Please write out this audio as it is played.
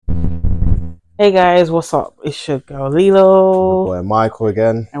Hey guys, what's up? It's your girl Your Lilo, boy Michael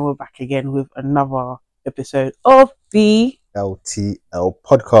again, and we're back again with another episode of the LTL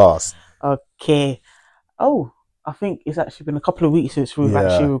podcast. Okay. Oh, I think it's actually been a couple of weeks since we've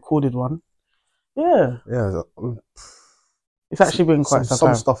actually Yeah, recorded one. Yeah, yeah. it's actually been quite some Some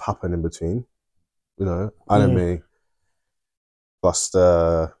time. stuff happened in between, Yeah, anime plus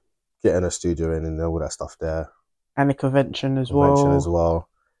getting a studio in and all that stuff there, and a convention as convention as well. well.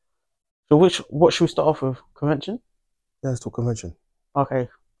 So, what should we start off with? Convention? Yeah, let's talk convention. Okay.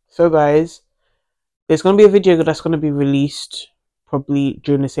 So, guys, there's going to be a video that's going to be released probably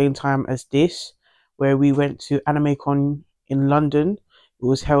during the same time as this, where we went to AnimeCon in London. It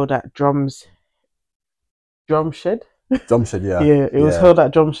was held at Drum Shed. Jumpshed, yeah, Yeah, it was yeah, held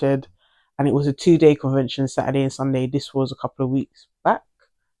at Drum Shed, and it was a 2 day convention, Saturday and Sunday. This was a couple of weeks back.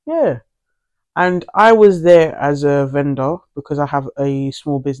 Yeah, and I was there as a vendor because I have a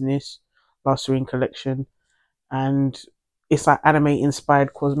small business, Lastering Collection, and it's like anime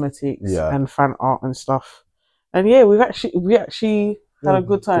inspired cosmetics yeah. and fan art and stuff. And yeah, we actually had Yeah, a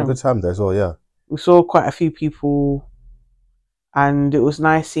good got a good time. time there as well. Yeah, We saw quite a few people, and it was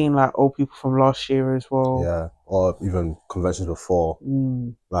nice seeing like old people from last year as well. yeah. Or even conventions before,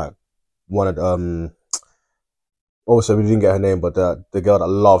 Mm. like one of also we didn't get her name, but the girl that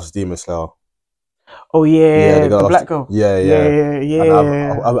loves Demon Slayer. Oh Yeah, the yeah, girl the that loves. black girl. Yeah, yeah. Yeah, And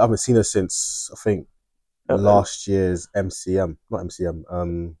yeah. I haven't seen her since I think Uh, last year's MCM, not MCM.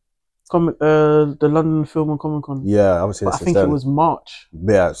 the London Film and Comic Con, Yeah, I haven't seen it but I since think it then. was March.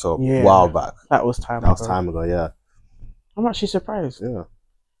 Yeah, so a while Yeah, back. that was time That was ago. time ago. Yeah, I'm actually surprised. yeah.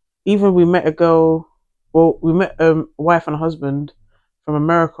 Even we met a girl. Well, we met a wife and husband from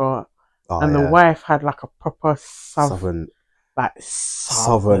America, Oh and the yeah, wife had like a proper Southern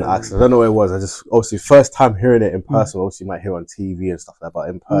Southern accent. I southern. don't know what it was. I just obviously first time hearing it in Mm, person. Obviously, you might hear it on TV and stuff like that, but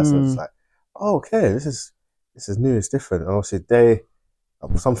in person, it's mm. like, oh, okay, this is new. It's different. And obviously,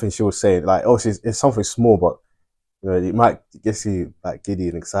 something she was saying like, obviously, it's something small, but it might get you like giddy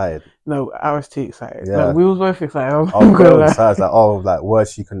and excited. No, I was too excited. Like Yeah. we was both excited. I'm I was not gonna both lie. excited, like, oh, like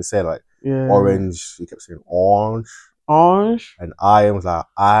words she couldn't say, like Yeah, orange. She kept saying orange, orange. and iron was like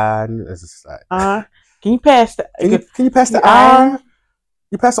iron. It's just like, Can you pass the? can you pass the Yeah, iron?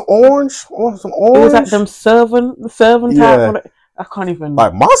 You pass the orange? Want some it was like orange? them serving type. Yeah, I can't even.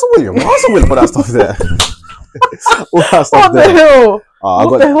 like Master William, all that stuff there, all that stuff What the there. hell? I What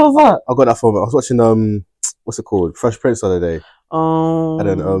got the hell's that? I got that from. I was watching what's it called, Fresh Prince the other day, and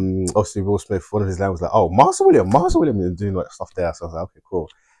then Um, obviously Will Smith, one of his lines was like, oh, Master William, and doing that stuff there. So I was like, okay, cool.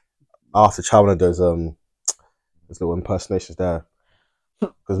 After trying one of those little impersonations there.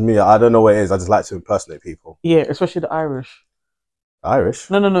 Because me, I don't know what it is. I just like to impersonate people. yeah, especially the Irish. Irish.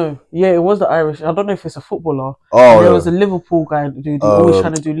 No. Yeah, it was the Irish. I don't know if it's a footballer. Oh, There was a Liverpool guy dude always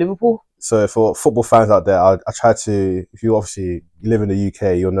trying to do Liverpool. so for football fans out there, I try to. If you obviously live in the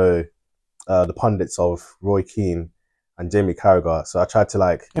UK, you'll know the pundits of Roy Keane and Jamie Carragher. So I tried to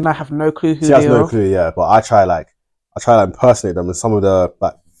like. And I have no clue who She has they no are. clue, yeah. But I try to impersonate them, and some of the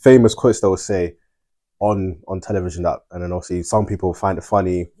like famous quotes they will say on television, that, and then obviously some people find it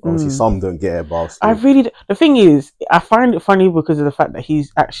funny. Obviously, Mm. some don't get it, but I obviously, really. The thing is, I find it funny because of the fact that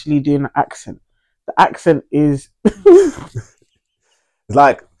he's actually doing an accent. The accent is. it's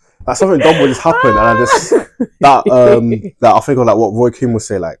like something dumb will just happen, and I just that I think of like what Roy Keane would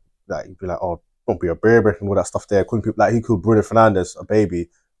say, like he'd be like, "Oh, don't be a baby," and all that stuff there. Couldn't people, like he called Bruno Fernandez a baby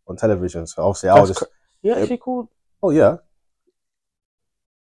on television, so obviously I was just, He actually called. oh yeah,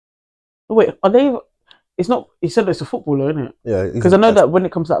 Wait, are they? It's not. He said it's a footballer, isn't it? yeah. Because I know that when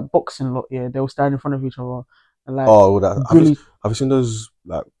it comes to that boxing lot, yeah, they'll stand in front of each other and like Oh, all that. really. Have you seen those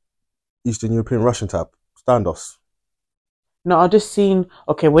like Eastern European Russian type standoffs? No, I just seen.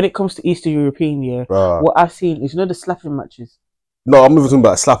 Okay, when it comes to Eastern European, yeah, Bruh. what I've seen is the slapping matches. No, I'm not talking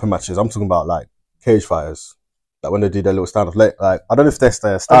about slapping matches. I'm talking about like cage fighters. Like when they do their little standoffs. Like I don't know if they're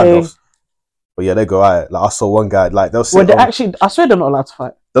standoffs, but yeah, they go at it. Like I saw one guy, like they'll sit. Well, they actually, I swear they're not allowed to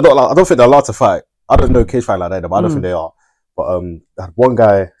fight. They're not. I don't think they're allowed to fight. I don't know cage fight like that, but I don't think Mm, they are. But I had one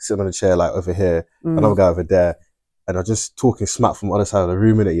guy sitting on a chair like over here, another mm. guy over there, and I'm just talking smack from the other side of the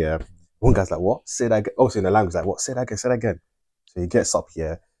room in it. Yeah, one guy's like, "What? Say that again." Obviously in the language, like, "What? Say that again. Say that again." So he gets up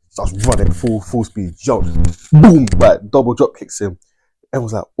here, starts running full speed, jumps, boom, like double drop kicks him.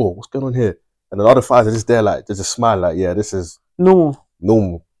 Everyone's like, "Oh, what's going on here?" And the other fighters are just there, like, they just smile, like, "Yeah, this is No,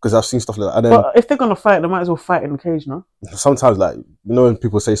 normal." Because I've seen stuff like that. And then but if they're gonna fight, they might as well fight in the cage, no? sometimes, like, when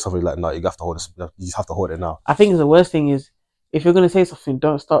people say something like, "No, you have to hold it. You just have to hold it now." I think the worst thing is if you're gonna say something,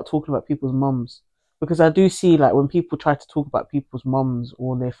 don't start talking about people's mums, because I do see like when people try to talk about people's mums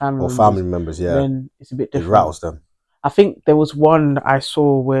or their family Or family members, members, yeah, then it's a bit it different. rattles them. I think there was one that I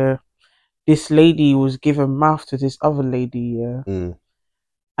saw where this lady was giving mouth to this other lady, yeah. Mm.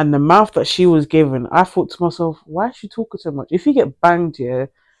 And the mouth that she was given, I thought to myself, why is she talking so much? If you get banged, yeah,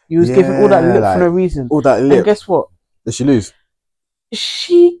 you was giving all that Yeah, lip for no like reason. all that And lip. guess what? Did she lose?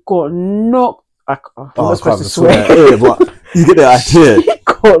 She got knocked. We're Oh, I not supposed can't to even swear. swear. Yeah, but you get the idea. She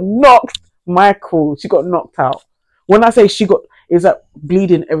got knocked. Michael, she got knocked out. When I say she got, is that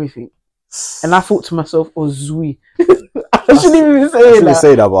bleeding everything? And I thought to myself, Ozui. I shouldn't even say I it shouldn't like,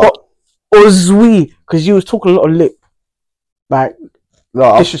 say that, but but Ozui, because you was talking a lot of lip, like no,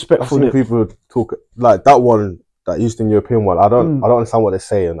 I've disrespectful seen lip. people talk like that one, that Eastern European one. Mm. I don't understand what they're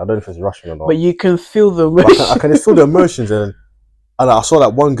saying. I don't know if it's Russian or not. But you can feel the But I emotion. can just feel the emotions, and I saw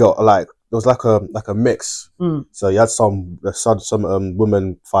that one girl, like there was like a mix. Mm. So you had some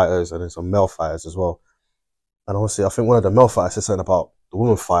women fighters and then some male fighters as well. And honestly, I think one of the male fighters said something about the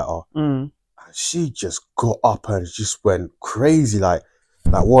woman fighter, Mm. and she just got up and just went crazy, like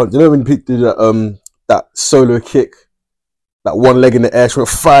one. You know when people do that solo kick, that one leg in the air, she went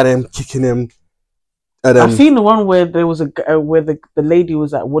fighting him, kicking him, and I then seen the one where there was where the lady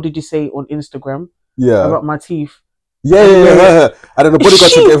was like, "What did you say on Instagram yeah, about my teeth?" yeah, And yeah, yeah, where yeah. And then the bodyguard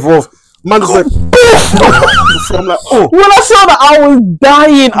to she get involved. Man just went. I'm like, oh, when I saw that, I was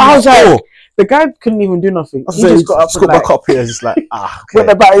dying. I'm I like, was like, oh. the guy couldn't even do nothing. I was He saying, just got up just and got like back up here, just like went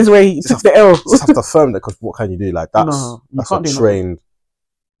okay. about his way. He took the L. Just have to firm that, because what can you do? Like No, you that's a can't do nothing. trained,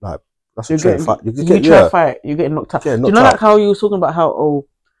 like that's a You're trained getting fight. You you get try to fight, you're getting knocked out. Do you knocked know like out. how you was talking about how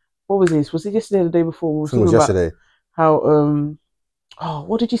what was this? Was it yesterday or the day before? We I were think it was talking about yesterday. how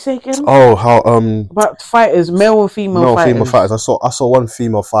what did you say again? Oh, how About fighters, male and female male female fighters. fighters. I saw one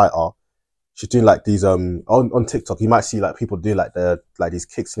female fighter. She's doing like these on TikTok. You might see like people do like these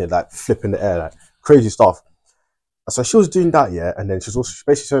kicks in it, like flip in the air, like crazy stuff. So she was doing that, yeah, and then she was also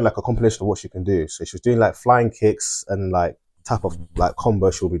basically showing like a compilation of what she can do. So she was doing like flying kicks and like type of like combo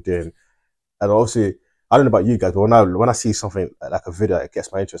she'll be doing. And obviously, I don't know about you guys, but when I see something like a video that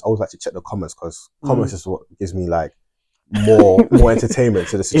gets my interest, I always like to check the comments, because comments is what gives me like more entertainment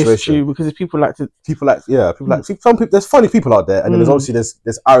to the It's situation. true because people like to. People like some people. There's funny people out there, and then there's obviously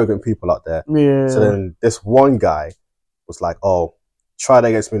there's arrogant people out there. So Yeah. then this one guy was like, "Oh, try that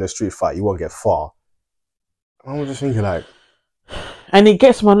against me in a street fight, you won't get far." I was just thinking like, And it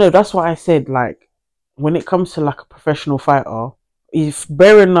gets my nerve. That's why I said, like, when it comes to like a professional fighter, if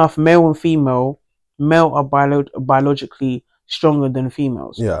bare enough, male and female, male are biologically stronger than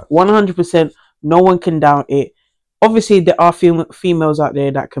females. yeah, 100%. No one can doubt it. Obviously, there are females out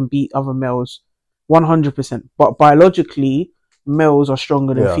there that can beat other males. 100%. But biologically, males are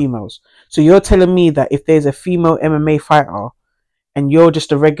stronger than yeah, females. So you're telling me that if there's a female MMA fighter and you're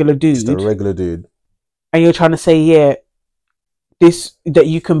just a regular just a dude, regular dude. and you're trying to say, yeah, that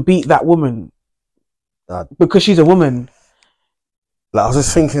you can beat that woman because she's a woman, Like I was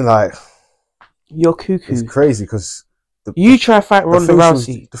just thinking like, you're it's cuckoo. crazy, because You try to fight Ronda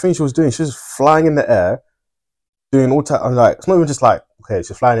Rousey. the thing she was doing, she was flying in the air, doing all type. I'm like, it's not even just like, okay,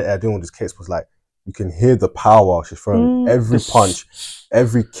 she's flying in the air doing all these kicks, but like you can hear the power she's throwing. Every punch,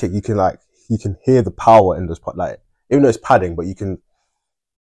 every kick, you can hear the power in this part. Like even though it's padding, but you can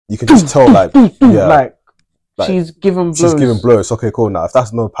just tell like yeah, like she's giving blows. She's giving blows. Okay, cool. Now if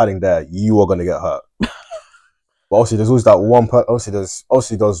that's no padding there, you are gonna get hurt. But obviously, there's always that one part.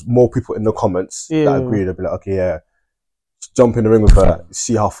 Obviously there's more people in the comments that agree. They'll be like, okay, yeah, jump in the ring with her,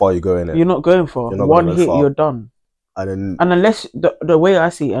 see how far you go in it. You're not going for one hit, you're done. And unless the way I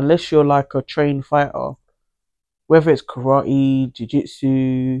see it, unless you're like a trained fighter, whether it's karate,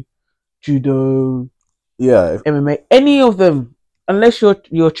 jiu-jitsu, judo, yeah, MMA, any of them, unless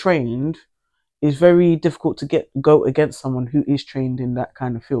you're trained, it's very difficult to go against someone who is trained in that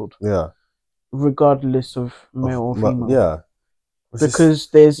kind of field. Yeah. Regardless of male or female. Yeah. Because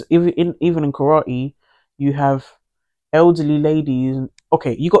there's even in karate, you have elderly ladies.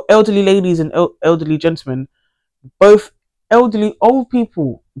 Okay, you got elderly ladies and elderly gentlemen, both elderly old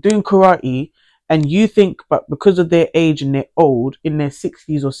people doing karate, and you think, but because of their age and they're old, in their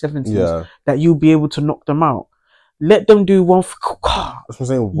 60s or 70s, that you'll be able to knock them out. Let them do one. That's what I'm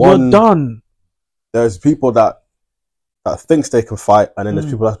saying. You're done. There's people that thinks they can fight, and then there's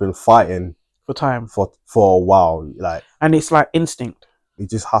people that's been fighting for time for a while, like, and it's like instinct. You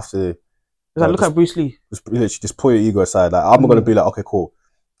just have to. It's like look at Bruce Lee. Just pull your ego aside. Like I'm gonna be like, okay, cool.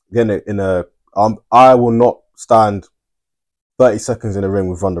 Again, I will not stand 30 seconds in the ring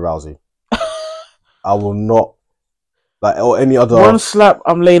with Ronda Rousey. I will not, like, or any other one slap.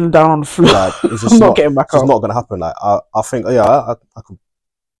 I'm laying down on the floor. Like, it's just not getting back up. It's not gonna happen. Like I think, I could.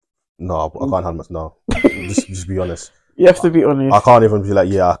 No, I can't have much. No, just be honest. You have to be honest. I can't even be like,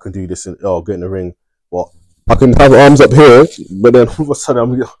 yeah, I can do this and get in the ring. What? I can have arms up here, but then all of a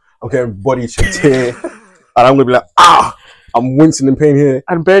sudden I'm getting body chipped here, and I'm gonna be like, I'm wincing in pain here.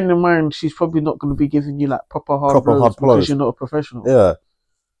 And bearing in mind, she's probably not going to be giving you like proper hard blows because you're not a professional. Yeah.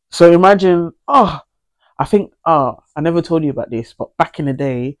 So imagine, I think, I never told you about this, but back in the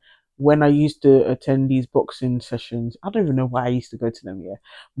day, when I used to attend these boxing sessions, I don't even know why I used to go to them, yeah.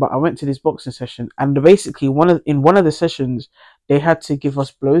 But I went to this boxing session, and basically in one of the sessions, they had to give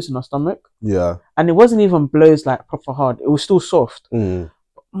us blows in our stomach. Yeah. And it wasn't even blows like proper hard; it was still soft.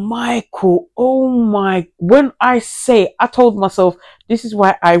 Michael, oh my! When I told myself, this is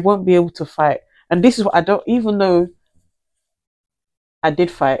why I won't be able to fight, and this is what I don't even know. I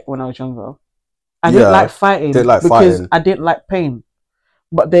did fight when I was younger. I didn't like fighting because I didn't like pain.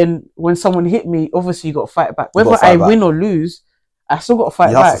 But then when someone hit me, obviously you got to fight back. Whether I win or lose, I still got to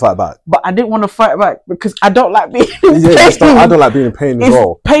fight back. You have to fight back. But I didn't want to fight back because I don't like being in pain. I don't like being in pain as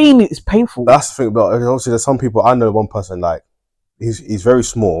well. Pain is painful. That's the thing about it. Obviously, there's some people. I know one person like he's very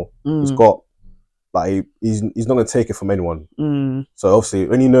small. He's got like he's not gonna take it from anyone. So obviously,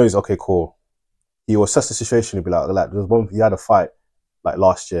 when he knows, okay, cool, he will assess the situation. He'll be like there's one he had a fight like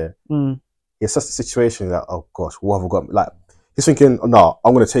last year. He assessed the situation. Like, oh gosh, what have I got? Like he's thinking, oh, no,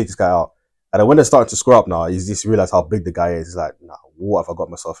 I'm gonna take this guy out. And then when they're starting to square up now, he's just realized how big the guy is. He's like, nah, what have I got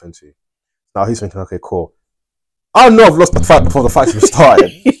myself into? Now he's thinking, okay, cool. I know I've lost the fight before the fight even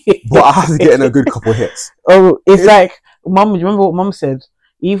started, but I have to get in a good couple of hits. Oh, it's like, Mum, remember what Mum said?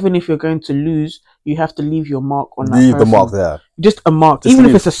 Even if you're going to lose, you have to leave your mark on that person. Leave the mark there. Just a mark. Even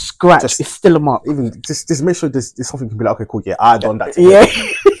if it's a scratch, it's still a mark. Even just make sure there's something can be like, okay, cool, yeah, I done that. Yeah.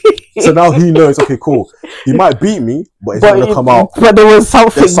 So now he knows, okay, cool. He might beat me, but it's going to come out. But there was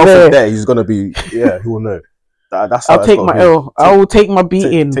something there. He's going to be, he will know. That's I'll take my L. I will take my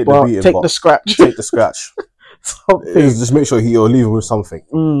beating, take the scratch. Take the scratch. Something. Just make sure he'll leave with something.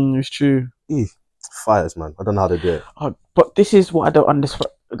 It's true. Fighters, man. I don't know how to do it. But this is what I don't understand.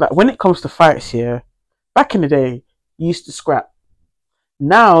 Like when it comes to fights here, back in the day, you used to scrap.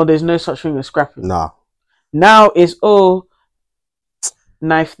 Now there's no such thing as scrapping. Nah. Now it's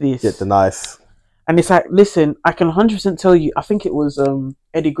knife this. Get the knife. And it's like, listen, I can 100% tell you. I think it was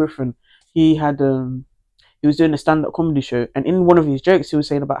Eddie Griffin. He was doing a stand-up comedy show, and in one of his jokes, he was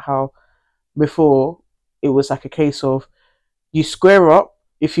saying about how before it was like a case of you square up.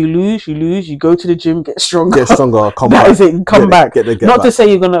 If you lose, you lose. You go to the gym, get stronger. Come back. That is it. Come back. Get Not back. To say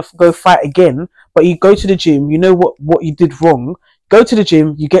you're gonna go fight again, but you go to the gym. You know what you did wrong. Go to the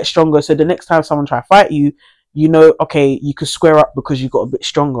gym. You get stronger. So the next time someone try to fight you, you know, okay, you could square up because you got a bit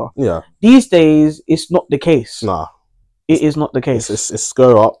stronger. Yeah. These days, it's not the case. Nah. It is not the case. It's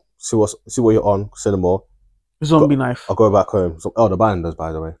square up. See what you're on. Say no more. Zombie knife. I'll go back home. The band does,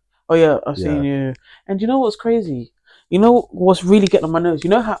 by the way. Oh yeah, I've seen you. And you know what's crazy? You know what's really getting on my nerves? You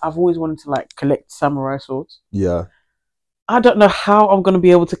know how I've always wanted to like collect samurai swords? Yeah. I don't know how I'm going to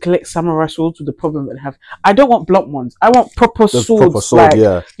be able to collect samurai swords with the problem that I have. I don't want blunt ones. I want proper swords. Like,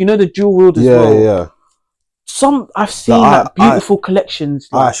 you know, the dual wield as well. Yeah. I've seen beautiful collections.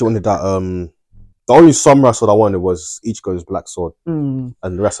 I actually wanted that. The only samurai sword I wanted was Ichigo's black sword. And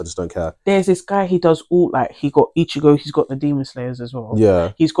the rest I just don't care. There's this guy, he does all, like, he got Ichigo, he's got the Demon Slayers as well.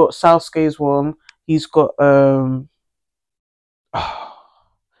 Yeah. He's got Sasuke's one. He's got,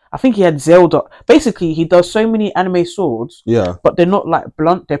 I think he had Zelda. Basically, he does so many anime swords. Yeah. But they're not like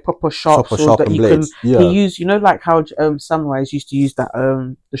blunt. They're proper sharp swords that you blades. He use. You know, like how samurais used to use that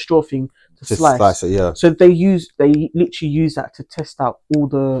the straw thing to slice it. Yeah. So they literally use that to test out all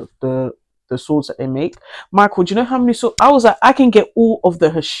the swords that they make. Michael, do you know how many swords? I was like, I can get all of the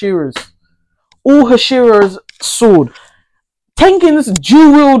Hashira's sword, Tengen's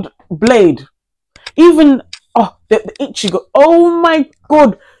dual wield blade, even the Ichigo. Oh my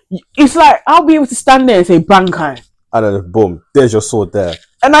god. It's like, I'll be able to stand there and say, Bankai. And then, boom, there's your sword there.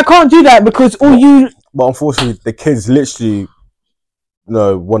 And I can't do that because But unfortunately, the kids literally,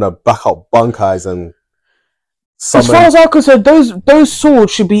 want to back up Bankais and summon. As far as I'm concerned, those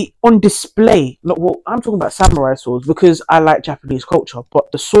swords should be on display. I'm talking about samurai swords because I like Japanese culture,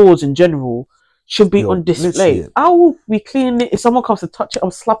 but the swords in general should be on display. I will be cleaning it. If someone comes to touch it,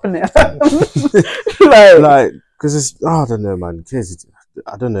 I'm slapping it. Because it's, I don't know, man. Kids,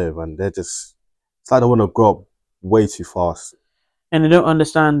 I don't know, man. They're just, it's like they want to grow up way too fast. And they don't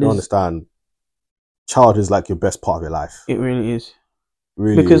understand Childhood is like your best part of your life. It really is.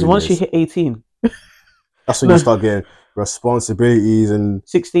 Really, because really once you hit 18, that's when you start getting responsibilities and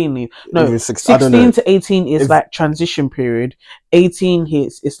 16. No, 16 to 18 is like transition period. 18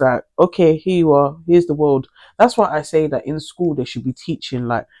 hits, it's like, okay, here you are, here's the world. That's why I say that in school they should be teaching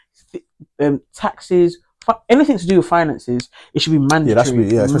like taxes, anything to do with finances. It should be mandatory.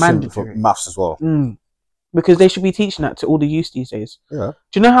 Yeah, especially for maths as well. because they should be teaching that to all the youth these days. Yeah.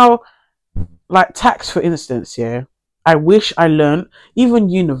 Do you know how, like tax, for instance, yeah? I wish I learned, even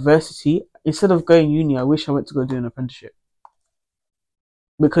university, instead of going uni, I wish I went to go do an apprenticeship.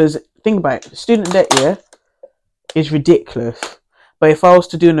 Because think about it, student debt, yeah, is ridiculous. But if I was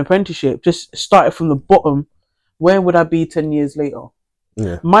to do an apprenticeship, just started from the bottom, where would I be 10 years later?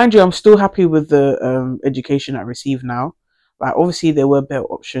 Yeah. Mind you, I'm still happy with the education I receive now. Like, obviously, there were better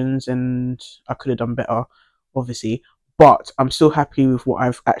options and I could have done better, obviously. But I'm still happy with what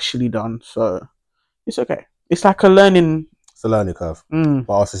I've actually done. So it's okay. It's like a learning. It's a learning curve. Mm,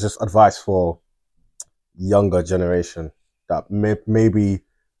 But also just advice for younger generation that maybe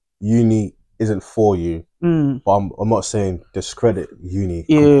uni isn't for you. mm, But I'm not saying discredit uni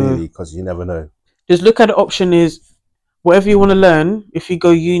yeah. completely because you never know. Just look at the option is whatever you want to learn. If you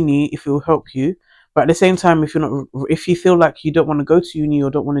go uni, if it will help you. But at the same time, if you feel like you don't want to go to uni or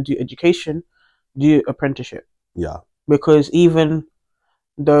don't want to do education, do apprenticeship. Yeah. Because even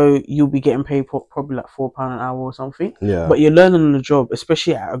though you'll be getting paid probably like £4 an hour or something, Yeah. but you're learning on the job,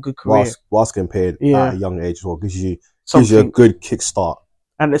 especially at a good career. Whilst getting paid Yeah, at a young age as well gives you a something. good kickstart.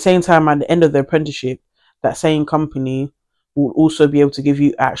 And at the same time, at the end of the apprenticeship, that same company will also be able to give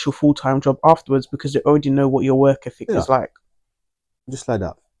you actual full-time job afterwards because they already know what your work ethic Yeah. is like. Just like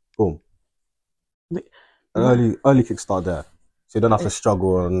that. Boom. An Yeah. early kickstart there. So you don't have to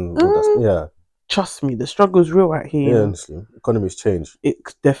struggle and all that. Yeah. Trust me, the struggle's real out here. Yeah, honestly. Economy's changed.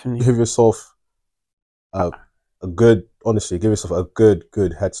 It's definitely. Give yourself a good, honestly, give yourself a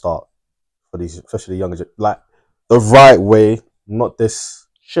good head start for these, especially the younger, like the right way, not this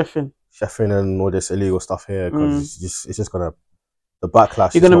Chefing. and all this illegal stuff here, because it's just gonna, the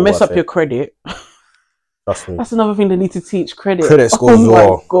backlash You're is gonna not mess worth up your it. credit. Trust me. That's another thing they need to teach, credit. Credit scores Oh as my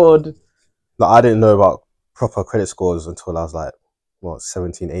well. god. Like, I didn't know about proper credit scores until I was like, what,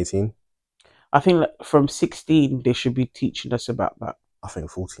 17, 18? I think like from 16 they should be teaching us about that. I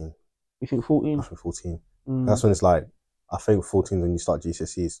think 14. You think 14? I think 14. That's when it's like, I think 14 when you start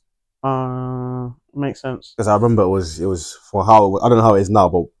GCSEs. Makes sense. Because I remember it was for how, I don't know how it is now,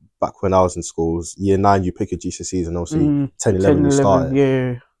 but back when I was in schools, year 9 you pick your GCSEs, and obviously 10, 11 you start it. Yeah.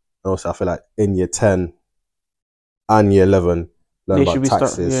 And also I feel like in year 10 and year 11, learn They about should be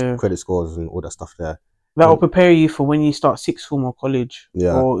taxes, yeah. credit scores and all that stuff there. That will prepare you for when you start sixth form or college.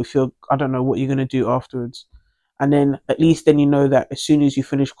 Yeah. Or if you're, I don't know what you're going to do afterwards. And then at least then you know that as soon as you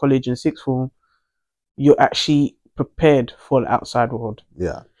finish college and sixth form, you're actually prepared for the outside world.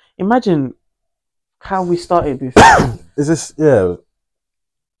 Yeah. Imagine how we started with. Is this, yeah.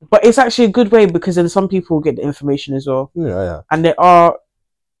 But it's actually a good way because then some people get the information as well. Yeah, yeah. And there are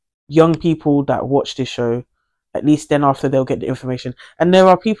young people that watch this show. At least then after they'll get the information. And there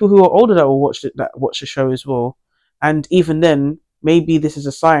are people who are older that will watch it, that watch the show as well. And even then, maybe this is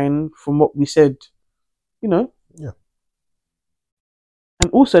a sign from what we said, you know? Yeah. And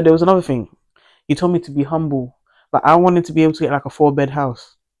also there was another thing. You told me to be humble. Like I wanted to be able to get like a 4-bed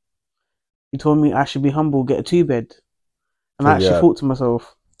house. You told me I should be humble, get a 2-bed. And I actually thought to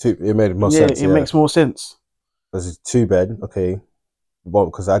myself, it made more sense. It makes more sense. There's a 2-bed, okay. Well,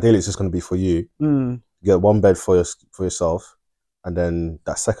 because ideally it's just going to be for you. Get 1 bed for yourself, and then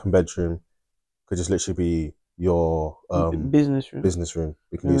that second bedroom could just literally be your business room.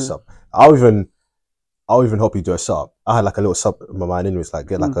 We can do sub. I'll even help you do a sub. I had like a little sub in my mind anyways, like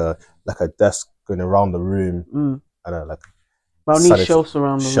get like a desk going around the room, and like but I'll need shelves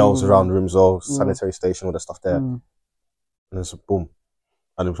around the rooms, or sanitary station, all that stuff there. And then so boom.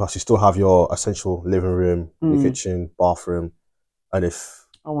 And plus you still have your essential living room, your kitchen, bathroom, and if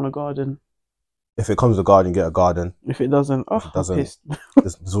I want a garden. If it comes with a garden, get a garden. If it doesn't, I'm pissed.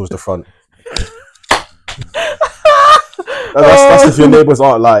 There's always the front. That's if your neighbours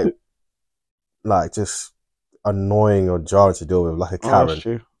aren't like just annoying or jarring to deal with, like a Karen. That's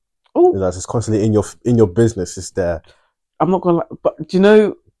true. Oh, that's just constantly in your business. It's there. I'm not gonna. But do you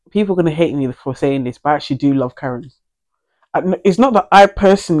know people are gonna hate me for saying this? But I actually do love Karens. It's not that I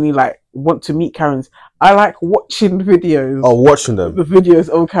personally like want to meet Karens. I like watching videos. Oh, watching them. The videos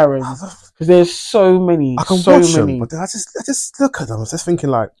of Karens. Because there's so many. I can watch them, but then I just look at them. I was just thinking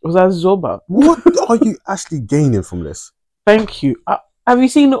like, was that Zoba? What are you actually gaining from this? Thank you. Have you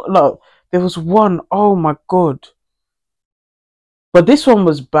seen? Look, there was one. Oh my god. But this one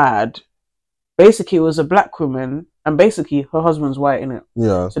was bad. Basically, it was a black woman, and basically her husband's white, innit?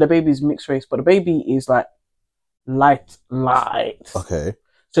 Yeah. So the baby's mixed race, but the baby is like light. Okay.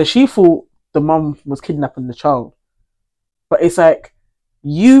 So she thought the mum was kidnapping the child. But it's like,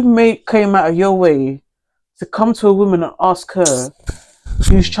 you came out of your way to come to a woman and ask her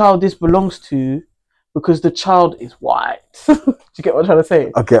whose child this belongs to, because the child is white. Do you get what I'm trying to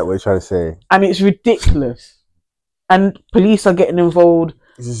say? I get what you're trying to say. And it's ridiculous. And police are getting involved.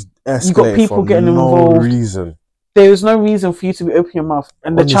 It's just You got escalated people for getting no involved. reason. There is no reason for you to be opening your mouth.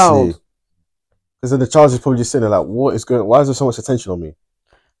 And the Honestly. child, Because then the child is probably just sitting there like, what is going? Why is there so much attention on me?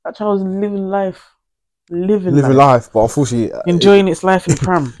 that child is living life. Living life, but unfortunately, enjoying its life in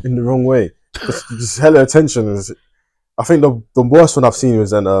pram. in the wrong way. Just hella attention. I think the worst one I've seen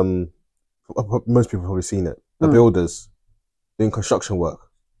was then most people have probably seen it. The builders doing construction work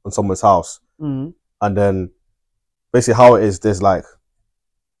on someone's house, and then basically how it is, there's like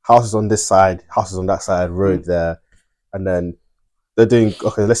houses on this side, houses on that side, road there, and then they're doing,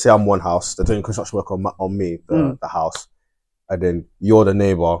 okay, let's say I'm one house, they're doing construction work on me, the house, and then you're the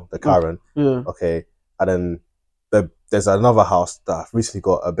neighbor, the Karen, okay, and then there's another house that recently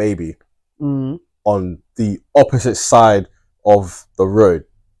got a baby on the opposite side of the road.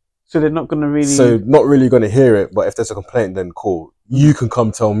 So they're not going to really... So not really going to hear it, but if there's a complaint, then cool. You can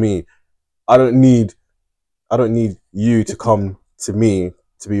come tell me. I don't need you to come to me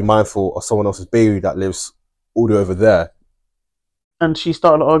to be mindful of someone else's baby that lives all the way over there. And she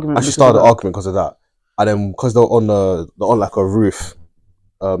started an argument. And she started an argument because of that. And then because they're on like a roof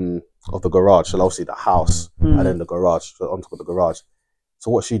of the garage, so obviously the house and then the garage, so on top of the garage.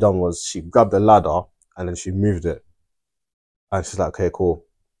 So what she done was she grabbed the ladder and then she moved it. And she's like, okay, cool.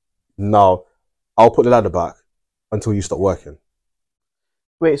 Now I'll put the ladder back until you stop working.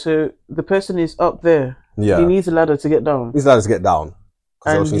 Wait, so the person is up there. Yeah. He needs a ladder to get down. He needs a ladder to get down.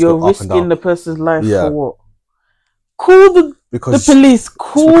 And you're risking the person's life for what? Call the police.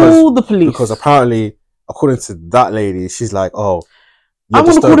 Call the police. Because apparently, according to that lady, she's like, oh, I'm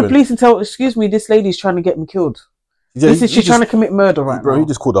going to call the police and tell, excuse me, this lady's trying to get me killed. Yeah, she's trying to commit murder right now. Bro, he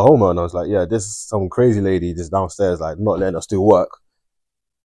just called the homeowner. I was like, yeah, there's some crazy lady just downstairs, like, not letting us do work.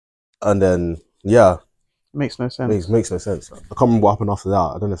 And then, yeah. Makes no sense. Makes no sense. I can't remember what happened after that.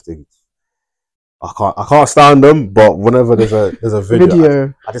 I don't know if they... I can't stand them, but whenever there's a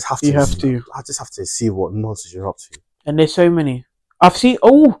video, I just have to. I just have to see what nonsense you're up to. And there's so many. I've seen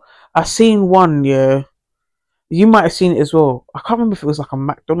one. Yeah, you might have seen it as well. I can't remember if it was like a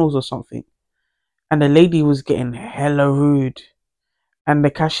McDonald's or something, and the lady was getting hella rude, and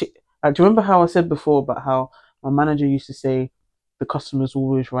the cashier. Like, do you remember how I said before about how my manager used to say the customer's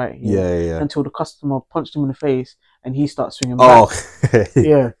always right here? Yeah. Until the customer punched him in the face and he starts swinging back. Oh,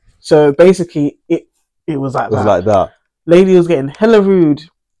 yeah. So basically, it was like that. It was like that. Lady was getting hella rude,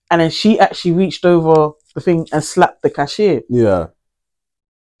 and then she actually reached over the thing and slapped the cashier. Yeah.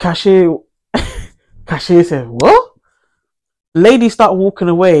 Cashier said, "What?" Lady started walking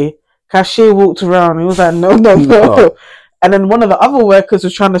away. Cashier walked around. He was like, "No." And then one of the other workers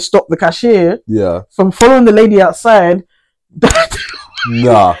was trying to stop the cashier from following the lady outside.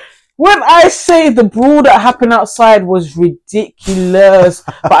 Nah. When I say the brawl that happened outside was ridiculous,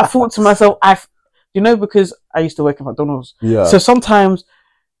 but I thought to myself, because I used to work at McDonald's. Yeah. So sometimes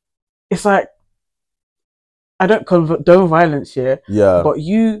it's like, I don't condone violence here. Yeah. But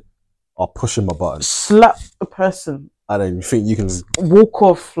you are pushing my button. Slap the person. And then you think you can walk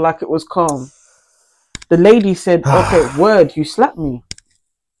off like it was calm. The lady said, okay, word, you slapped me.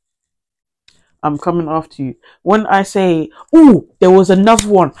 I'm coming after you. When I say, ooh, there was another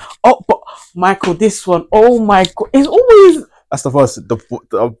one. Oh, but Michael, this one. Oh my God. It's always... That's the first...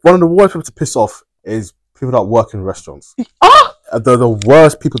 one of the worst people to piss off is people that work in restaurants. They're the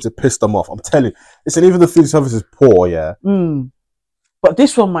worst people to piss them off. I'm telling you. Listen, even the food service is poor, yeah? But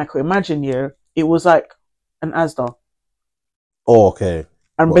this one, Michael, imagine, yeah, it was like an Asda. Oh, okay.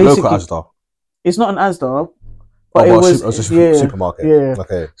 And basically... local Asda? It's not an Asda. But it was a supermarket. Yeah.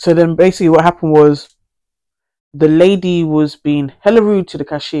 Okay. So then basically what happened was the lady was being hella rude to the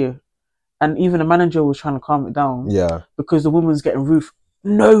cashier, and even the manager was trying to calm it down. Yeah. Because the woman's getting rude.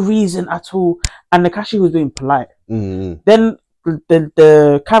 No reason at all. And the cashier was being polite. Mm-hmm. Then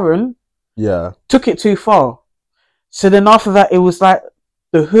the Karen took it too far. So then after that, it was like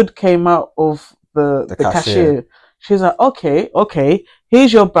the hood came out of the cashier. She was like, okay,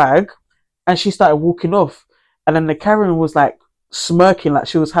 here's your bag. And she started walking off. And then the Karen was like smirking, like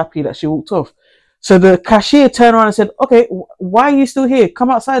she was happy that she walked off. So the cashier turned around and said, okay, why are you still here? Come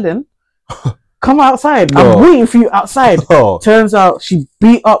outside then. Come outside. No. I'm waiting for you outside. Oh. Turns out she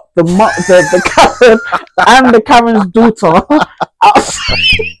beat up the Karen and the Karen's daughter outside.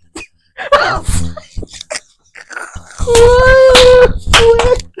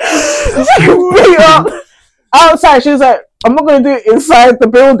 She beat up outside. She was like, I'm not going to do it inside the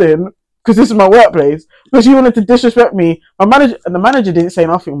building, because this is my workplace. Because she wanted to disrespect me. The manager didn't say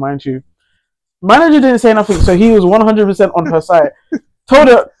nothing, mind you. Manager didn't say nothing, so he was 100% on her side. Told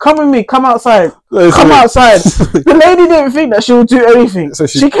her, come with me, come outside. No, Come so- outside. The lady didn't think that she would do anything. So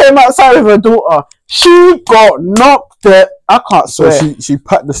she came outside with her daughter. She got knocked. I can't So swear. she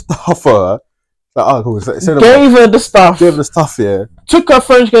packed the stuff for her. Like, oh, cool. Gave her the stuff. Gave her the stuff, yeah. Took her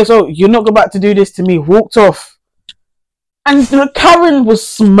phone. She goes, "Oh, you're not about to do this to me." Walked off. And Karen was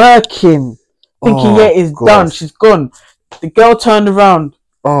smirking, thinking, "Yeah, it's done. She's gone." The girl turned around.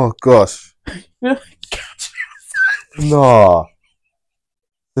 Oh gosh. No.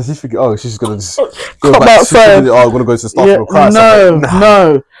 Does she think? Oh, she's gonna just go Come back. outside. Oh, I'm gonna go to the staff room. Cry. No, Like, nah.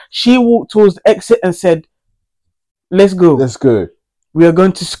 no. She walked towards the exit and said, "Let's go. Let's go. We are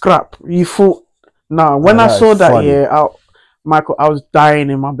going to scrap." You thought? Nah. When I saw that, yeah, Michael, I was dying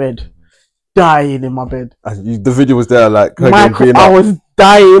in my bed. Dying in my bed. And the video was there, like her Michael, I was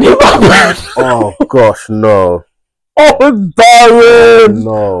dying in my bed. Oh gosh, no. I was dying.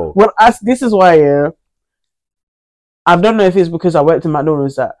 No. When this is why, yeah. I don't know if it's because I worked in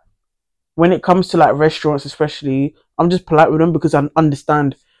McDonald's that when it comes to like restaurants, especially, I'm just polite with them because I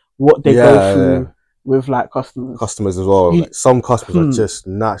understand what they go through with like customers. Customers as well. Like, some customers are just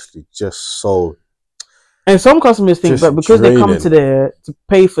naturally just so. And some customers think that because they come to there to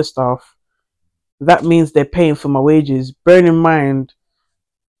pay for stuff, that means they're paying for my wages. Bearing in mind,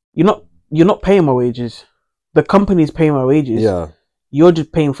 you're not paying my wages. The company's paying my wages. Yeah. You're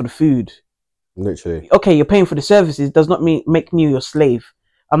just paying for the food. Literally. Okay, you're paying for the services. Does not mean make me your slave.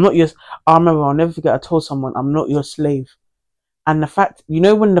 I'm not your. I remember. I'll never forget. I told someone, "I'm not your slave." And the fact,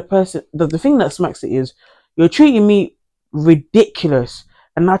 when the person, the thing that smacks it is, you're treating me ridiculous.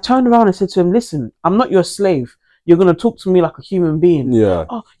 And I turned around and said to him, "Listen, I'm not your slave. You're gonna talk to me like a human being." Yeah.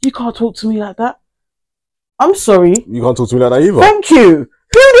 "Oh, you can't talk to me like that." I'm sorry. You can't talk to me like that either. Thank you. Who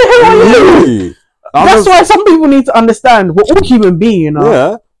the hell are you? That's why some people need to understand we're all human beings, you know.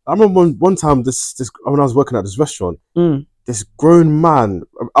 Yeah. I remember one time this when I was working at this restaurant, this grown man,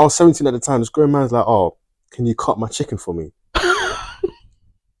 I was 17 at the time, this grown man's like, "Oh, can you cut my chicken for me?"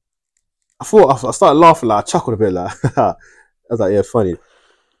 I started laughing, like I chuckled a bit, like I was like, "Yeah, funny."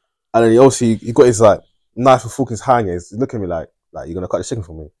 And then he got his like knife and fork in his hand, he's looking at me like you're gonna cut the chicken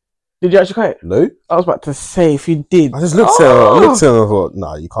for me. Did you actually cut it? No. I was about to say if you did. I just looked at him and I thought,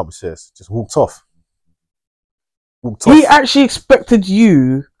 "Nah, you can't be serious." Just walked off. He actually expected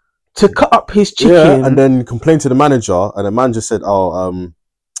you to cut up his chicken. Yeah, and then complained to the manager, and the manager said, "Oh,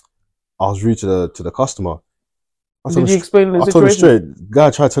 I was rude to the customer." Did you explain the situation? I told him straight.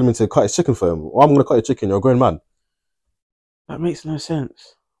 Guy tried to tell me to cut his chicken for him. Well, I'm gonna cut your chicken. You're a grown man. That makes no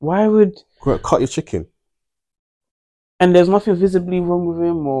sense. Why would cut your chicken? And there's nothing visibly wrong with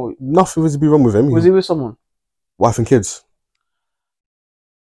him, or nothing visibly wrong with him. Was he with someone? Wife and kids.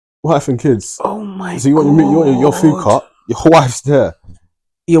 Wife and kids. Oh my god! So you want your food cut? Your wife's there.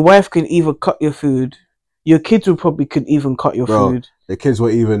 Your wife can either cut your food. Your kids could even cut your food. The kids were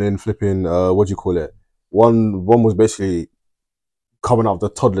even in flipping. What do you call it? One was basically coming out of the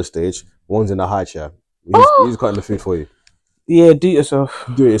toddler stage. One's in the high chair. He's cutting the food for you. Yeah, do it yourself.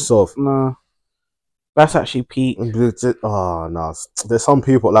 Do it yourself. No, that's actually peak. Oh no, there's some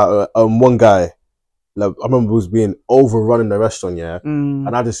people like one guy. Like I remember was being overrun in the restaurant, yeah,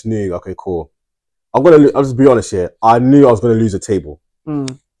 and I just knew, okay, cool. I'll just be honest here. I knew I was gonna lose a table. I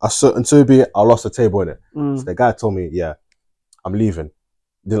lost the table in it. So the guy told me, "Yeah, I'm leaving."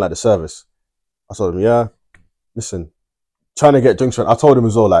 Didn't like the service. I told him, "Yeah, listen, trying to get drinks." I told him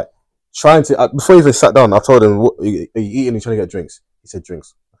as well, like before he even sat down. I told him, "What are you eating? You trying to get drinks?" He said,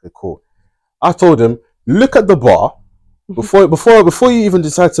 "Drinks." Okay, cool. I told him, "Look at the bar before you even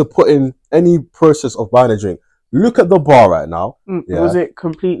decide to put in any process of buying a drink. Look at the bar right now." Yeah. Was it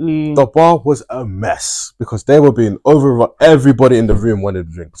completely? The bar was a mess because they were being overrun. Everybody in the room wanted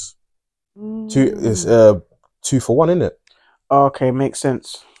drinks. 2 for 1, isn't it? Okay, makes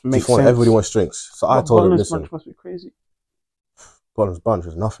sense. Makes sense. Everybody wants drinks. So I told him, "Listen, must be crazy." Bottom's bunch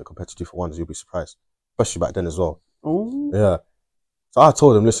was nothing compared to 2 for 1s. You'll be surprised, especially back then as well. Ooh. Yeah. So I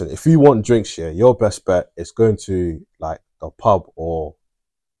told him, "Listen, if you want drinks here, your best bet is going to like the pub or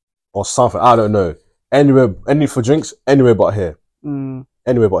something. I don't know. Anywhere, any for drinks, anywhere but here.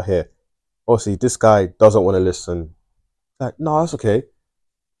 Anywhere but here." Obviously, this guy doesn't want to listen. Like, no, that's okay.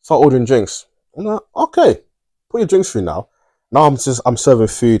 Start ordering drinks. I'm like, okay, put your drinks through now. Now I'm serving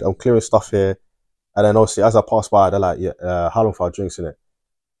food. I'm clearing stuff here. And then obviously, as I pass by, they're like, "Yeah, how long for our drinks in it?"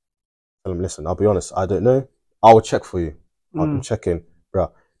 Tell them, "Listen, I'll be honest, I don't know. I will check for you." I'm checking,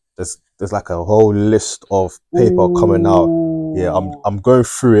 bro. There's like a whole list of paper coming out. Yeah, I'm going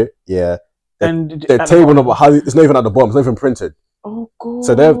through it. Yeah, the table number, it's not even at the bottom. It's not even printed. Oh god.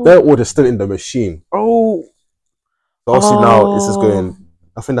 So their order's still in the machine. Oh. So obviously now this is going.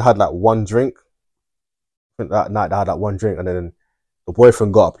 I think they had like one drink. I think that night they had like one drink, and then The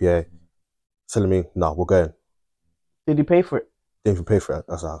boyfriend got up, yeah, telling me, "No, we're going." Did he pay for it? Didn't even pay for it.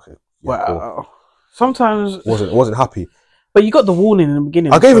 I was like, "Okay, yeah, cool." Wow. Sometimes, Wasn't happy. but you got the warning in the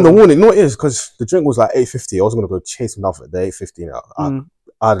beginning. I gave him the so- warning. No, it is because the drink was like 8.50. I wasn't gonna go chase him off at the 8.50. Mm.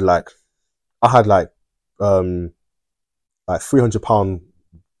 I had like £300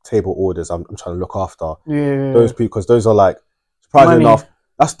 table orders. I'm trying to look after Yeah. those people because those are like surprisingly Money. enough.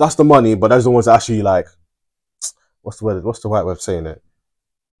 That's the money, but those are the ones that actually like what's the word? What's the right way of saying it?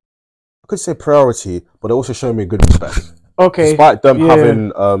 I could say priority, but they also show me good respect. Okay. Despite them Yeah.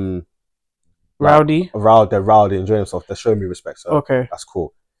 having like Rowdy. they're rowdy enjoying themselves, they're showing me respect. So Okay. that's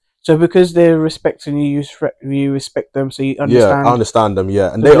cool. So because they're respecting you, you respect them, so you Yeah, understand. I understand them.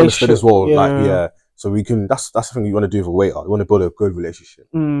 Yeah, and the they understood as well. relationship, Like, yeah. yeah. So we can. That's the thing you want to do with a waiter. You want to build a good relationship.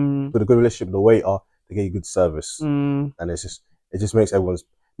 Mm, Build a good relationship with the waiter. They get you good service, mm. and it just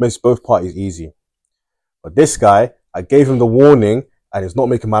makes both parties easy. But this guy, I gave him the warning, and it's not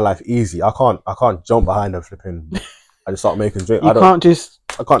making my life easy. I can't jump behind and flipping. I just start making drink. You can't just.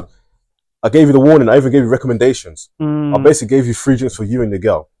 I can't. I gave you the warning. I even gave you recommendations. I Mm. basically gave you 3 drinks for you and the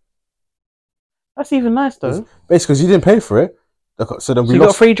girl. That's even nice though. Basically, because you didn't pay for it. So then So you got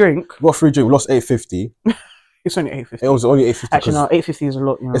a free drink. We got a free drink. We lost 8.50. It's only 8.50. It was only 8.50. Actually, no, 8.50 is a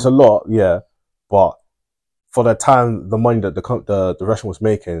lot. You know. It's a lot, yeah. But for the time, the money that the restaurant was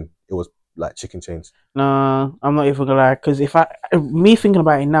making, it was like chicken change. Nah, I'm not even gonna lie. Because me thinking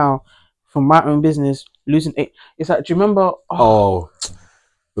about it now, from my own business, losing it, it's like, do you remember? Oh,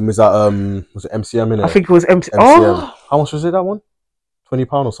 when was that? Was it MCM in it? I think it was empty. MCM. Oh, How much was it? That one?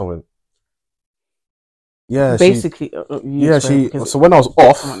 £20 or something. Yeah, basically, So when I was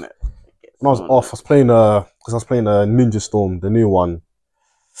off, I was playing because I was playing Ninja Storm, the new one,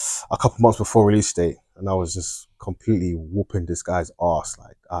 a couple months before release date, and I was just completely whooping this guy's ass.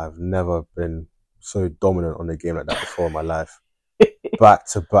 Like I've never been so dominant on a game like that before in my life, back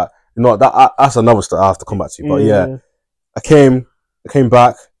to back. You know that's another story I have to come back to. But yeah, I came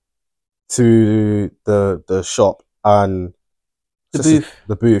back to the shop and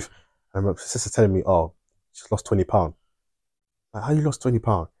the booth. And my sister telling me, "Oh, she's lost £20." Like, how you lost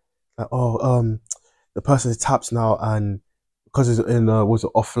 £20? Like, oh, the person taps now, and because it's in was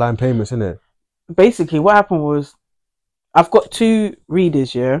it offline payments, isn't it? Basically, what happened was, I've got 2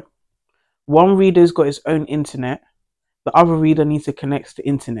 readers. Yeah, one reader's got his own internet. The other reader needs to connect to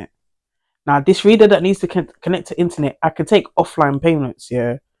internet. Now, this reader that needs to connect to internet, I can take offline payments.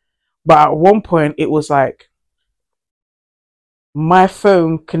 Yeah, but at one point it was like my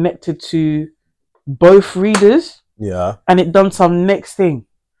phone connected to both readers. Yeah. And it done some next thing.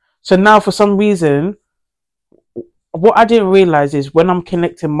 So now for some reason, what I didn't realize is when I'm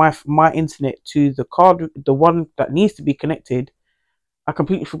connecting my internet to the card, the one that needs to be connected, I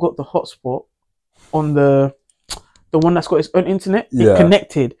completely forgot the hotspot on the one that's got its own internet. Yeah. It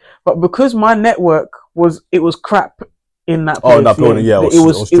connected, but because my network was crap in that place. Oh, in that building, yeah,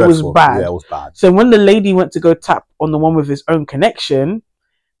 it was bad. Yeah, it was bad. So when the lady went to go tap on the one with his own connection,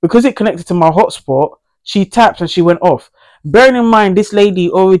 because it connected to my hotspot, she tapped and she went off. Bearing in mind, this lady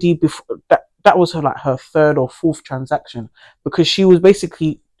already before that was her 3rd or 4th transaction, because she was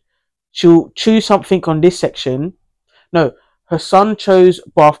basically, she'll choose something on this section. No, her son chose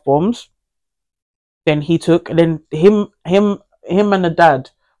bath bombs. Then he took, and then him and the dad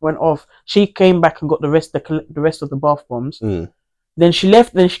went off. She came back and got the rest of the bath bombs. Mm. Then she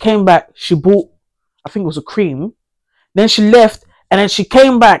left. Then she came back. She bought, I think it was a cream. Then she left, and then she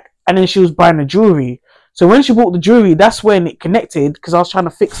came back, and then she was buying the jewelry. So when she bought the jewelry, that's when it connected, because I was trying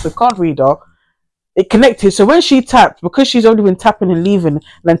to fix the card reader. It connected. So when she tapped, because she's only been tapping and leaving, and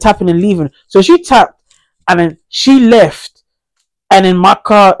then tapping and leaving. So she tapped, and then she left. And in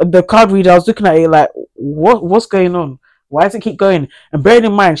the card reader, I was looking at it like, what's going on? Why does it keep going? And bearing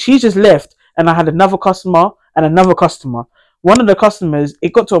in mind, she just left, and I had another customer and another customer. One of the customers,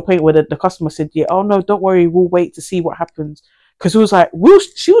 it got to a point where the customer said, "Yeah, oh no, don't worry, we'll wait to see what happens." Because it was like,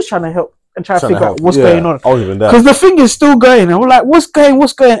 she was trying to help and trying to figure out what's going on. I was even there. Because the thing is still going. And we're like, what's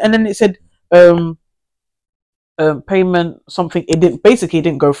going? And then it said, payment, something. It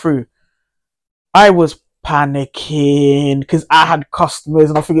didn't go through. I was panicking because I had customers,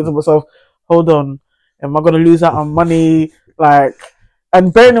 and I'm thinking to myself, hold on, am I going to lose out on money? Like,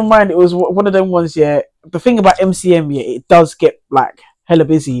 and bearing in mind, it was one of them ones, yeah. The thing about MCM, yeah, it does get like hella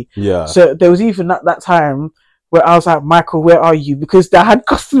busy. Yeah. So there was even that time where I was like, Michael, where are you? Because they had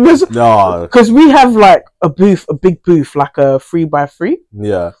customers. No. Because we have like a big booth, like a 3x3.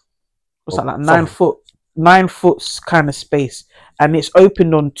 Yeah. What's that, like 9 foot kind of space, and it's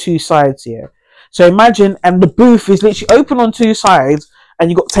opened on 2 sides here. So imagine, and the booth is literally open on 2 sides, and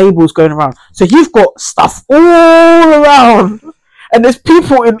you've got tables going around. So you've got stuff all around. and there's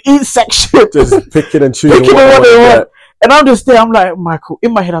people in each section Just picking and choosing picking what they what want they to want. get. And I'm just there. I'm like, Michael.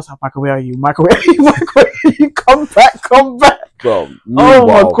 In my head, I was like, Michael, where are you? Michael, where are you? Michael, where are you? Come back, come back. Bro, Oh my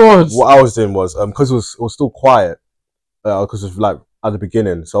meanwhile, god. what I was doing was because it was still quiet because it was like at the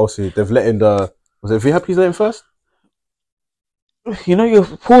beginning. So obviously they've let in the was it VIPs let in first? You know, you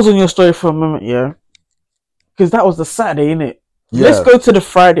pause on your story for a moment, yeah, because that was the Saturday, innit? Let's Yeah, go to the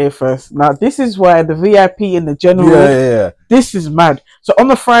Friday first. Now, this is why the VIP and the yeah, general. yeah, yeah. This is mad. So on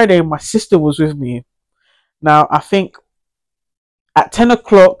the Friday, my sister was with me. Now, I think at 10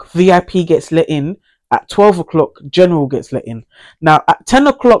 o'clock, VIP gets let in. At 12 o'clock, General gets let in. Now, at 10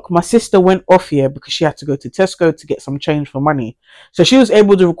 o'clock, my sister went off here because she had to go to Tesco to get some change for money. So she was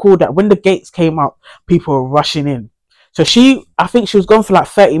able to record that when the gates came up, people were rushing in. So I think she was gone for like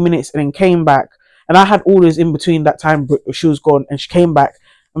 30 minutes and then came back. And I had orders in between that time, but she was gone and she came back.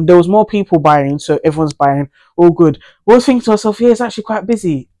 And there was more people buying, so everyone's buying, all good. I was thinking to myself, yeah, it's actually quite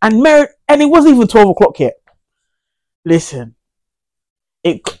busy. And it wasn't even 12 o'clock yet. Listen,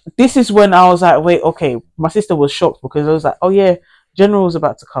 this is when I was like, wait, okay. My sister was shocked because I was like, oh yeah, General's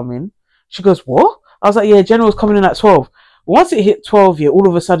about to come in. She goes, what? I was like, yeah, General's coming in at 12. Once it hit 12, yeah, all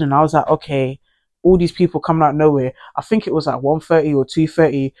of a sudden I was like, okay, all these people coming out of nowhere. I think it was like 1:30 or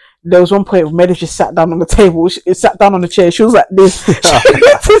 2:30. There was one point where Meredith just sat down on the table. She sat down on the chair. She was like this. She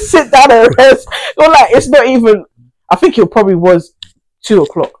had to sit down and rest. Or like, it's not even, I think it probably was 2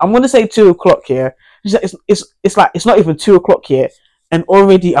 o'clock. I'm going to say 2 o'clock here. Yeah. It's like, it's not even 2 o'clock yet and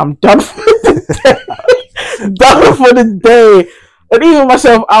already I'm done for the day. Done for the day. And even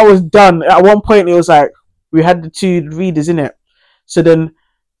myself, I was done. At one point, it was like we had the two readers in it. So then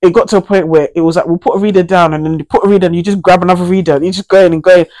it got to a point where it was like we'll put a reader down, and then you put a reader, and you just grab another reader, and you just going and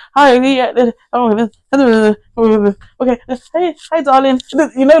going. Hi, yeah, okay, hey, hi, darling.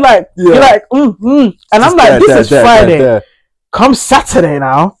 You know, like Yeah. you're like, and I'm like, this is Friday. There. Come Saturday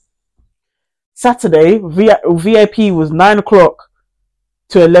now. Saturday, VIP was 9 o'clock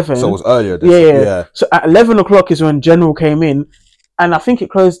to 11. So it was earlier. Yeah. So at 11 o'clock is when General came in, and I think it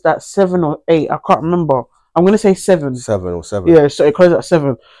closed at 7 or 8. I can't remember. I'm gonna say 7. 7. Yeah, so it closed at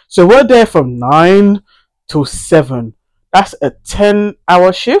 7. So we're there from 9 till 7. That's a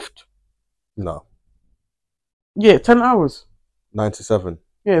 10-hour shift. No. Yeah, 10 hours. 9 to 7.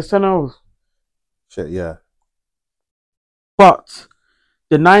 Yeah, it's 10 hours. Shit, yeah. But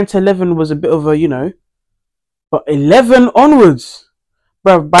the 9 to 11 was a bit of a. But 11 onwards,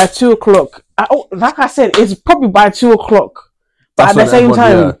 bro, by 2 o'clock, like I said, it's probably by 2 o'clock. But at the same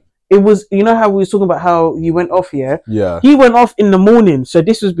time, it was, you know how we was talking about how you went off, yeah? Yeah. He went off in the morning, so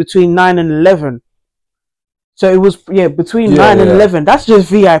this was between 9 and 11. So it was, between 9 and 11. That's just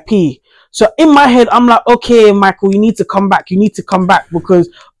VIP. So in my head, I'm like, okay, Michael, you need to come back. You need to come back because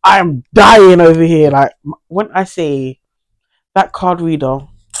I'm dying over here. Like, when I say that card reader,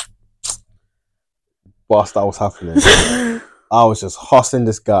 whilst that was happening, I was just hustling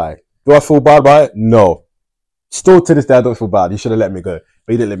this guy. Do I feel bad by it? No. Still to this day, I don't feel bad. He should have let me go,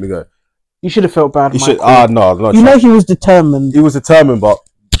 but he didn't let me go. You should have felt bad. He Michael. should. No. You know he was determined. He was determined, but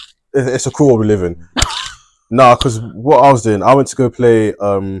it's a cruel we live in. Nah, because what I was doing, I went to go play.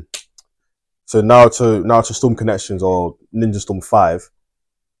 So now to Storm Connections or Ninja Storm 5,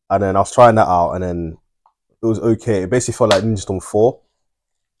 and then I was trying that out, and then it was okay. It basically felt like Ninja Storm 4,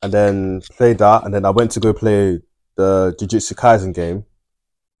 and then played that, and then I went to go play the Jujutsu Kaisen game.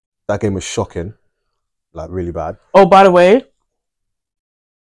 That game was shocking, like really bad. Oh, by the way,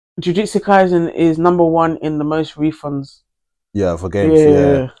 Jujutsu Kaisen is number 1 in the most refunds. Yeah, for games.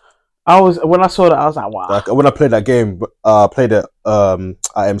 Yeah. When I saw that, I was like, wow. Like when I played that game, played it at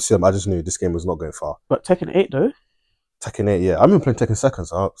MCM, I just knew this game was not going far. But Tekken 8 though. Tekken 8, yeah. I've been playing Tekken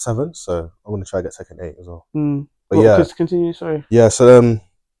 7, so I'm gonna try to get Tekken 8 as well. But well, yeah, continue. Sorry. Yeah, so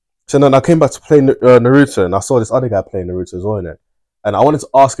then I came back to play Naruto, and I saw this other guy playing Naruto as well in it, and I wanted to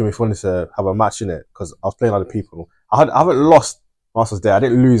ask him if he wanted to have a match in it because I was playing other people. I haven't lost whilst I was there. I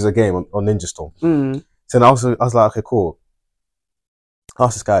didn't lose a game on Ninja Storm. So then I was like, okay, cool. I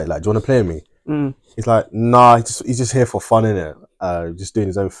asked this guy, like, do you want to play with me? He's like, nah, he's just here for fun, innit? Just doing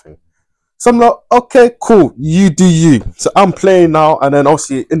his own thing. So I'm like, okay, cool, you do you. So I'm playing now, and then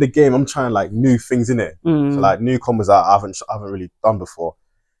obviously in the game, I'm trying like new things in it. So like new combos that I haven't really done before,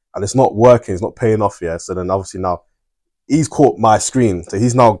 and it's not working, it's not paying off yet. So then obviously now he's caught my screen, so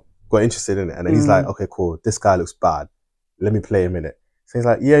he's now got interested in it, and then he's like, okay, cool, this guy looks bad. Let me play him in it. So he's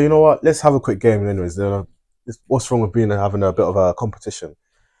like, yeah, you know what? Let's have a quick game, anyways. What's wrong with having a bit of a competition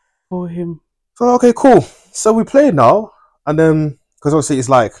for him? So okay, cool. So we played now, and then because obviously it's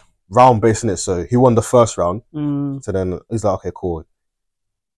like round based in it, so he won the first round. So then he's like, okay, cool.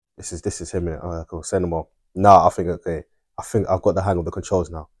 This is him. Innit? Oh, cool. Send him off. Nah, I think I think I've got the hang of the controls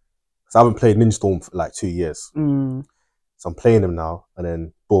now. So I haven't played Ninja Storm for like 2 years. Mm. So I'm playing him now, and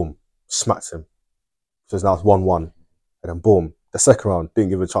then boom, smacked him. So now it's 1-1. And then boom, the second round, didn't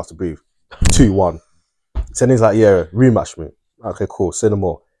give him a chance to breathe. 2-1. So then he's like, yeah, rematch me. Okay, cool, say no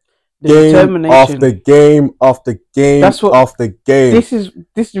more. The Game determination. after game after game That's what- after game. This is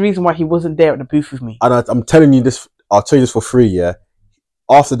the reason why he wasn't there at the booth with me. And I'm telling you this, I'll tell you this for free, yeah.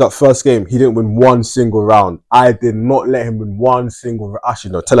 After that first game, he didn't win one single round. I did not let him win one single round.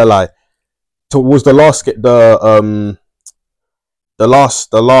 Actually, no, tell a lie. Towards the last,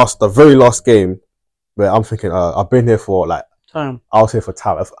 the very last game, where I'm thinking, I've been here for like Time. I was here for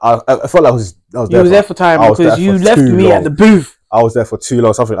time. I felt like I was You was there for time because you left me at the booth. I was there for too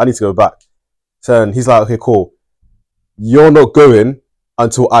long. Something I need to go back. So he's like, okay, cool. You're not going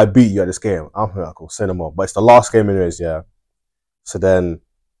until I beat you at this game. I'm like, cool, say no more. But it's the last game anyways, yeah. So then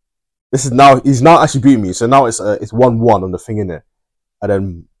he's now actually beating me. So now it's 1-1 on the thing, innit? And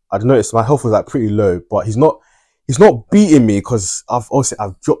then I noticed my health was like pretty low, but he's not beating me because I've dropped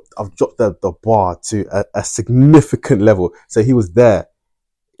the bar to a significant level. So he was there.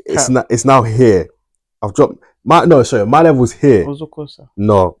 It's now here. I've dropped my level's here.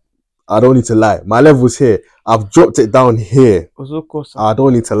 No, I don't need to lie. My level's here. I've dropped it down here. I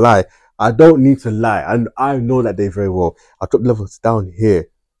don't need to lie. And I know that day very well. I dropped levels down here.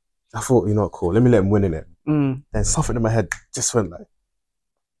 I thought, you know, cool. Let me let him win in it. Then something in my head just went like,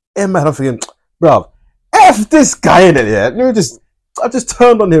 hey man, I'm thinking, bro, F this guy in it, yeah. I just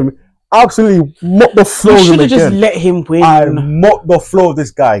turned on him, absolutely mopped the floor of him again. You should have just let him win. I mopped the floor of this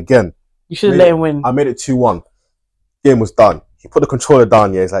guy again. You should have let him win. I made it 2-1. Game was done. He put the controller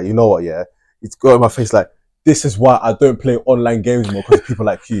down, yeah. He's like, you know what, yeah. He's got in my face like, this is why I don't play online games anymore, because people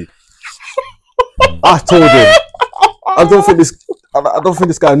like you. I told him, I don't think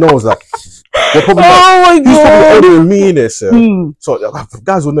this guy knows that. They're probably he's probably older than me in this. So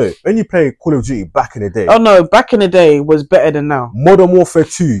guys will know, when you play Call of Duty back in the day. Oh no, back in the day was better than now. Modern Warfare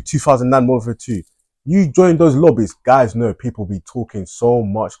 2, 2009 Modern Warfare 2. You join those lobbies, guys know people be talking so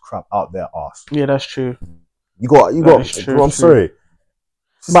much crap out their arse. Yeah, that's true. You got. True, I'm sorry.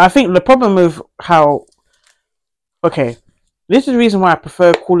 But I think the problem with how, okay, this is the reason why I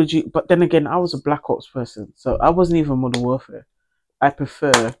prefer Call of Duty. But then again, I was a Black Ops person, so I wasn't even Modern Warfare. I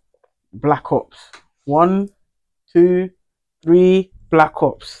prefer Black Ops 1, 2, 3, Black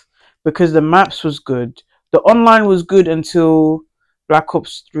Ops, because the maps was good. The online was good until Black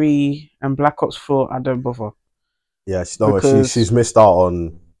Ops 3 and Black Ops 4. I don't bother. Yeah, she's missed out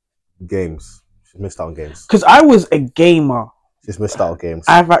on games. She's missed out on games. Because I was a gamer. She's missed out on games.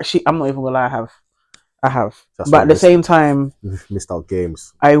 I'm not even gonna lie, I have. But at the same time, you've missed out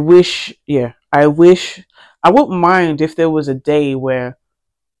games. I wish I wouldn't mind if there was a day where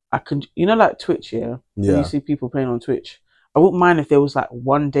I could, you know, like Twitch, yeah. When you see people playing on Twitch, I wouldn't mind if there was like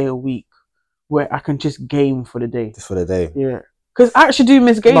one day a week where I can just game for the day. Just for the day. Yeah. Because I actually do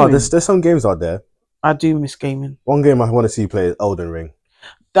miss gaming. No, there's some games out there. I do miss gaming. One game I want to see you play is Elden Ring.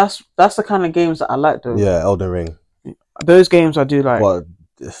 That's the kind of games that I like, though. Yeah, Elden Ring. Those games I do like. But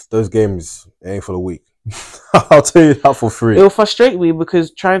those games ain't for the week. I'll tell you that for free. It'll frustrate me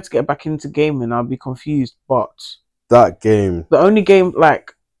because trying to get back into gaming, I'll be confused. But that game, the only game,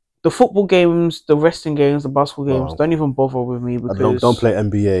 like the football games, the wrestling games, the basketball games, don't even bother with me because don't play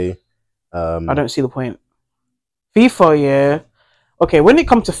NBA. I don't see the point. FIFA, yeah. Okay, when it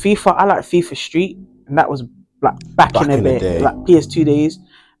comes to FIFA, I like FIFA Street, and that was like back in the day, like PS2 days.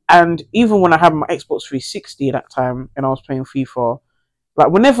 And even when I had my Xbox 360 at that time, and I was playing FIFA, like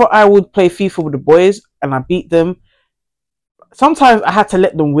whenever I would play FIFA with the boys and I beat them, sometimes I had to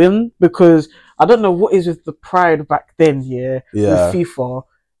let them win because I don't know what is with the pride back then. Yeah. With FIFA,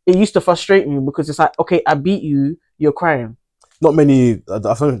 it used to frustrate me because it's like, okay, I beat you, you're crying. Not many.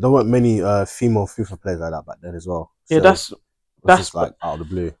 I think there weren't many female FIFA players like that back then as well. So yeah, that's just like out of the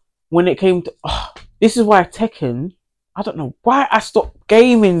blue. When it came to, this is why Tekken. I don't know why I stopped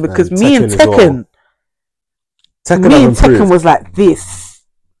gaming because me and Tekken was like this.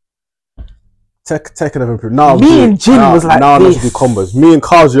 Tekken have improved. Now me and Jin was like now this. Now I do combos. Me and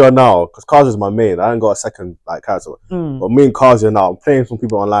Kazuya now, because Kazuya is my main. I ain't got a second like character. But me and Kazuya now, I'm playing some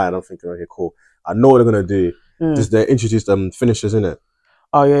people online. I'm thinking, okay, cool. I know what they're gonna do. Just they introduce finishers in it.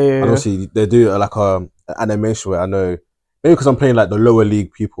 Oh yeah. And obviously they do like an animation where I know. Maybe because I'm playing like the lower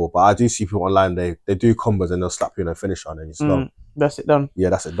league people, but I do see people online. They do combos and they'll slap you in a finisher and it's done. That's it done.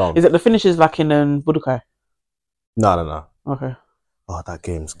 Yeah, that's it done. Is it the finishes like in Budokai? No. Okay. Oh, that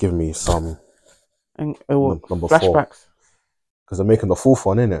game's giving me some number flashbacks. Because they're making the fourth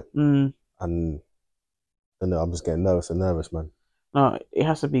one, innit? And I'm just getting nervous, man. No, it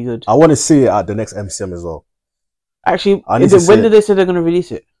has to be good. I want to see it at the next MCM as well. Actually, I need to see when did it. they say they're going to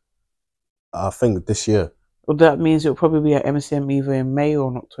release it? I think this year. Well, that means it'll probably be at MCM either in May or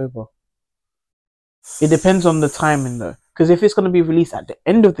in October. It depends on the timing though, because if it's going to be released at the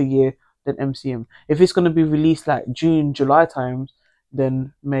end of the year, then MCM. If it's going to be released like June, July times,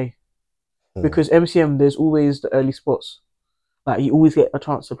 then May. Because MCM, there's always the early spots. Like you always get a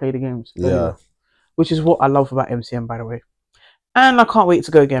chance to play the games earlier, Yeah. which is what I love about MCM, by the way. And I can't wait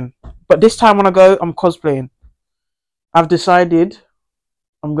to go again. But this time when I go, I'm cosplaying. I've decided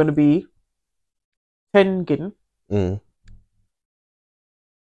I'm going to be Tengen. Mm.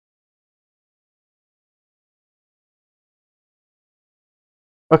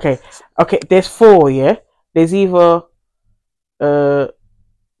 Okay, okay. There's four. Yeah, there's either uh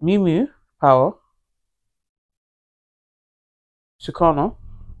Mew Mew Power, Sukano,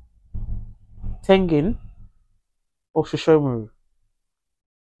 Tengen, or Shishomaru.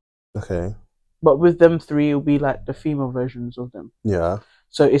 Okay. But with them three, it'll be like the female versions of them. Yeah.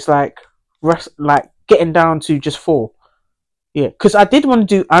 So it's like like getting down to just four. Yeah, because I did want to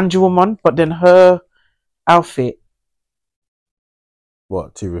do Angelwoman, but then her outfit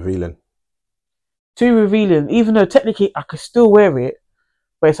What? Too revealing. too revealing. Even though technically I could still wear it,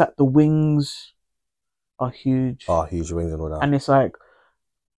 but it's like the wings are huge, Oh, huge wings and all that. and it's like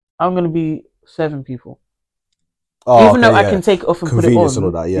I'm gonna be 7 people. Oh, Even though okay, I yeah. can take it off and put it Convenience and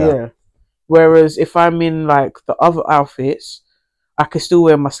all on, that, yeah. yeah. Whereas if I'm in like the other outfits, I can still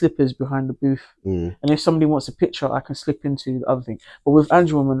wear my slippers behind the booth. Mm. And if somebody wants a picture, I can slip into the other thing. But with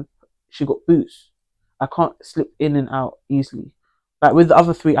Angelwoman, she got boots. I can't slip in and out easily. Like with the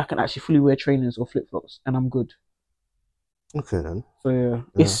other three, I can actually fully wear trainers or flip flops, and I'm good. Okay then. So yeah,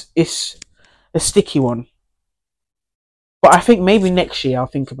 Yeah. it's a sticky one. But I think maybe next year I'll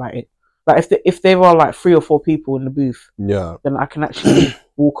think about it. Like if there are like 3 or 4 people in the booth, Yeah. then I can actually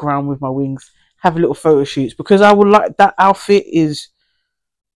walk around with my wings, have little photo shoots, because I would like that outfit is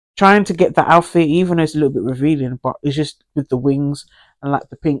trying to get that outfit, even though it's a little bit revealing, but it's just with the wings and like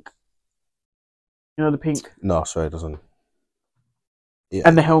the pink, you know, the pink No, sorry, it doesn't. Yeah.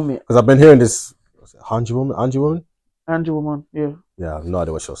 and the helmet. Because I've been hearing this. What's it, Hanji woman? Anji woman? Angelwoman, yeah. Yeah, I have no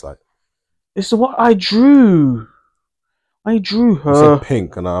idea what she was like. It's what I drew. I drew You said her.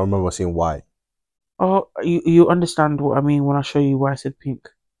 pink, and I remember seeing white. Oh, you understand what I mean when I show you why I said pink.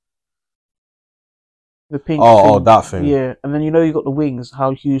 The pink Oh, thing. that thing. Yeah, and then you got the wings,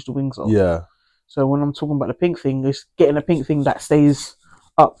 how huge the wings are. Yeah. So when I'm talking about the pink thing, it's getting a pink thing that stays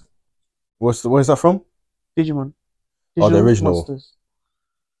up. Where's that from? Digimon. Oh, the Digital original. monsters.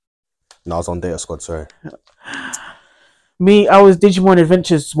 No, I was on Data Squad. Sorry. Me, I was Digimon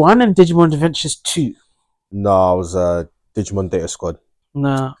Adventures 1 and Digimon Adventures 2. No, I was Digimon Data Squad.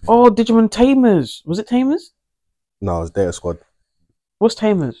 Nah. Oh, Digimon Tamers. Was it Tamers? No, it was Data Squad. What's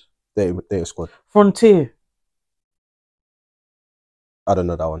Tamers? Data Squad. Frontier. I don't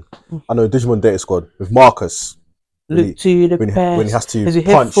know that one. I know Digimon Data Squad with Marcus. Look to the when he has past to as we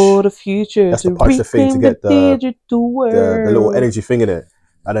head punch, for the future he has to to punch the thing to reclaim the get the digital the little world. energy thing in it,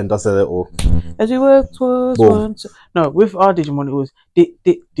 and then does a little As we work towards boom. one. No, with our Digimon, it was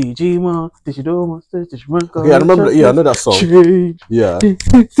Digimon, Digital Monsters, Digimon. Okay, I remember. Yeah, I know that song. Change Yeah.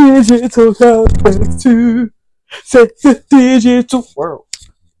 digital outfits to set the digital world.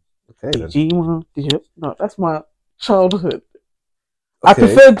 Okay then. Digimon, Digital. No, that's my childhood. Okay. I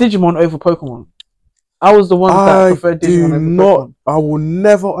prefer Digimon over Pokemon. I was the one that preferred Digimon over Pokemon. I will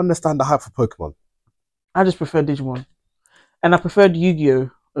never understand the hype for Pokemon. I just preferred Digimon. And I preferred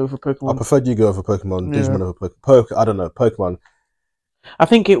Yu-Gi-Oh! Over I Pokemon. preferred Yu-Gi-Oh over Pokemon, Yeah. Digimon over Pokemon. I don't know, Pokemon. I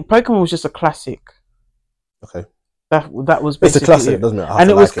think Pokemon was just a classic. Okay. That was It's a basically classic, it. doesn't it? I have And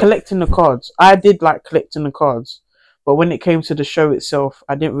to it was like it. collecting the cards. I did like collecting the cards. But when it came to the show itself,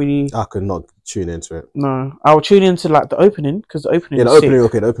 I didn't really... I could not tune into it. No. I would tune into like the opening, because the opening Yeah, the was opening, sick.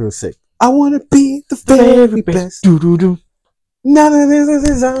 okay, the opening was sick. I want to be the The very best. Do-do-do. None of this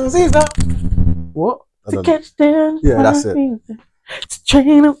is What? I To don't know. catch them. Yeah, that's it. To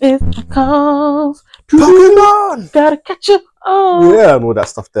train them is my cause. Pokemon! Gotta catch you all. Yeah, and all that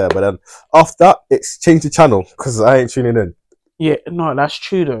stuff there. But then after that, it's changed the channel because I ain't tuning in. Yeah, no, that's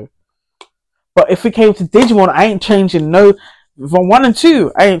true though. But if it came to Digimon, I ain't changing. No, from 1 and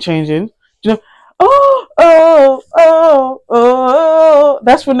 2, I ain't changing. Do you know? Oh.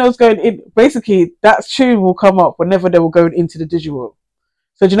 That's when they was going in. Basically, that tune will come up whenever they were going into the Digimon.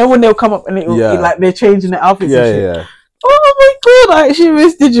 So do you know when they'll come up and it like they're changing the outfits and shit? Yeah. Oh my god, I actually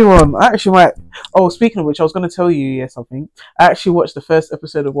miss Digimon. I actually might. Oh, speaking of which, I was going to tell you something. I actually watched the first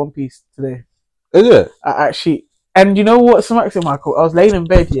episode of One Piece today. Is it? I actually. And you know what smacks it, Michael? I was laying in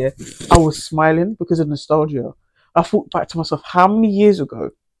bed, I was smiling because of nostalgia. I thought back to myself, how many years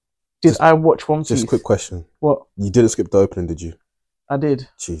ago did I watch One Piece? Just a quick question. What? You didn't skip the opening, did you? I did.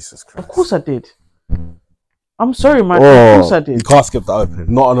 Jesus Christ. Of course I did. I'm sorry, Mike. Oh, of course I did. You can't skip the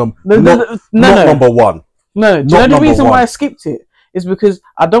opening. Not on No. not number one. No. Do you Not know the number reason why one. I skipped it? Is because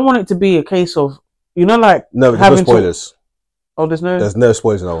I don't want it to be a case of, you know, like No, there's no having spoilers. Oh, there's There's no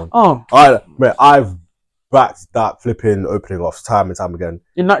spoilers in that one. Oh, I've backed that flipping opening off time and time again.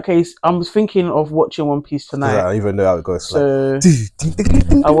 in that case, I was thinking of watching One Piece tonight. I don't even know how it goes. So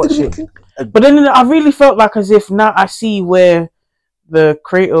like, I watch it. But then I really felt like as if now I see where the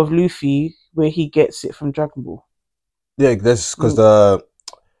creator of Luffy, where he gets it from Dragon Ball. Yeah, there's because the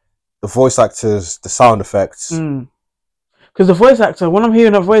voice actors, the sound effects. Because the voice actor, when I'm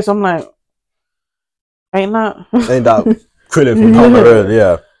hearing that voice, I'm like, ain't that Krillin from down the road?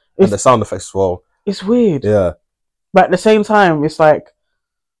 Yeah, and the sound effects as well. It's weird. Yeah, but at the same time, it's like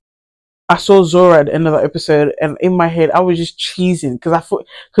I saw Zora at the end of that episode, and in my head, I was just cheesing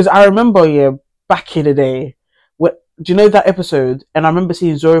because I remember back in the day, do you know that episode? And I remember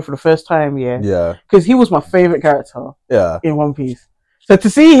seeing Zora for the first time. Yeah, because he was my favorite character. Yeah, in One Piece. So to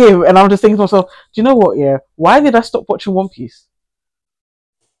see him, and I'm just thinking to myself, do you know what? Yeah, why did I stop watching One Piece?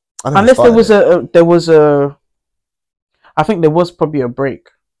 Unless there was a, I think there was probably a break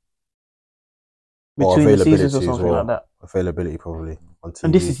between the seasons or something like that. Availability probably.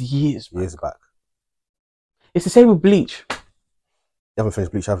 And this is years back. It's the same with Bleach. You haven't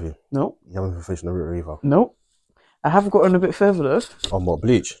finished Bleach, have you? No. You haven't finished Naruto either? No. I have gotten a bit further though. On what,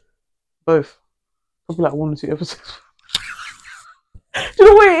 Bleach? Both. Probably like 1 or 2 episodes. Do you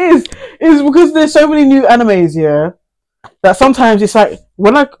know what it is? It's because there's so many new animes, yeah, that sometimes it's like,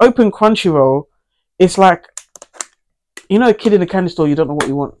 when I open Crunchyroll, it's like, you know, a kid in a candy store, you don't know what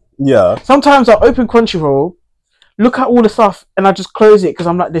you want. Yeah. Sometimes I open Crunchyroll, look at all the stuff, and I just close it because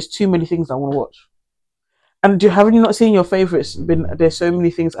I'm like, there's too many things I want to watch. And haven't you not seen your favorites? There's so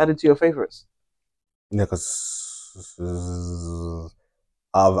many things added to your favorites. Yeah, because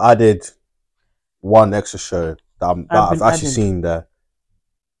I've added one extra show that I've actually seen there.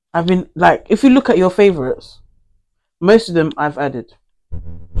 I've been like, if you look at your favorites, most of them I've added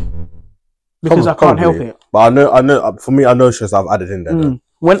because I can't help it. But I know. For me, I know shows I've added in there.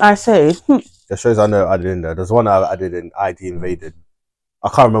 When I say the shows I know added in there, there's one I've added in ID Invaded. I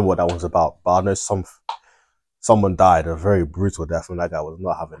can't remember what that one's about, but I know someone died a very brutal death, and that guy was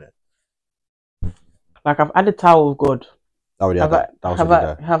not having it. Like I've added Tower of God. Oh yeah,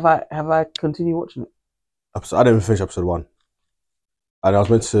 have I continued watching it? I didn't finish episode 1. And I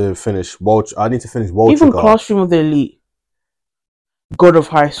was meant to finish I need to finish World Even Trigger. Classroom of the Elite. God of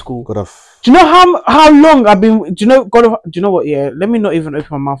High School. God of. Do you know how long I've been? Do you know Do you know what? Yeah, let me not even open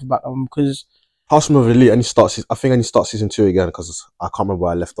my mouth about that one because Classroom of the Elite. I think I need to start season 2 again because I can't remember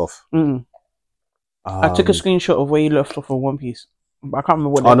where I left off. I took a screenshot of where you left off on One Piece, but I can't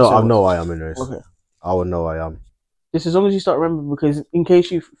remember what. I know I am in this. Okay. I will know I am. Just as long as you start remembering, because in case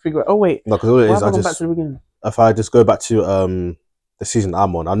you figure out, oh wait, no, because all it is, I just back to the beginning. If I just go back to the season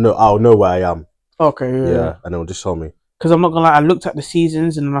I'm on, I'll know where I am. Okay, yeah, and it'll just show me. Because I'm not gonna lie, I looked at the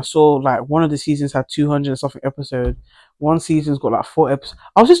seasons and then I saw like one of the seasons had 200 and something episodes. One season's got like 4 episodes.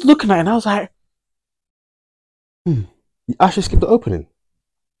 I was just looking at it and I was like, You actually skipped the opening.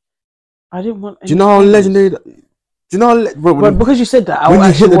 I didn't want. Do you know how legendary? Do you know? But because you said that, when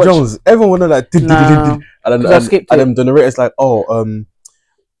you hit the drums, everyone would know that. And then the narrator's like, oh,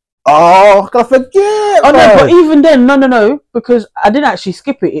 I forget. Oh no, but even then, no, because I didn't actually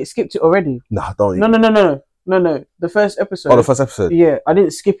skip it. It skipped it already. Nah, don't. No. The first episode. Oh, the first episode. Yeah, I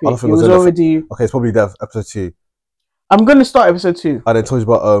didn't skip it. It was already. Okay, it's probably that episode 2. I'm gonna start episode 2. And then told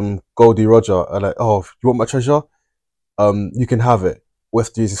you about Goldie Roger and like, oh, you want my treasure? You can have it. What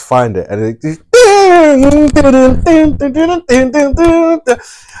have to do is just find it, and it just. I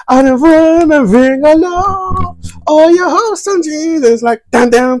never ring along. All your hopes and Jesus, like down,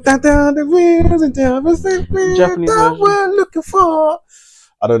 the wheels and down the Japanese that we're looking for.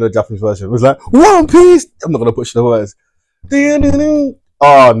 I don't know the Japanese version. It was like One Piece. I'm not gonna push the words.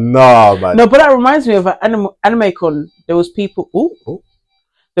 Oh no, man. No, but that reminds me of an anime con. There was people.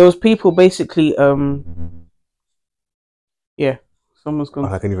 There was people basically. Yeah. Someone's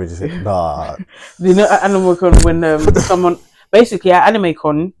gone. I can even just say, nah. You know, at AnimeCon when someone basically at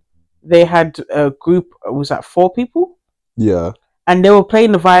AnimeCon they had a group. Was that 4 people? Yeah. And they were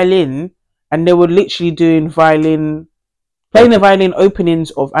playing the violin, and they were literally doing playing the violin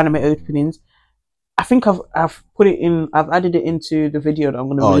openings of anime openings. I think I've put it in. I've added it into the video that I'm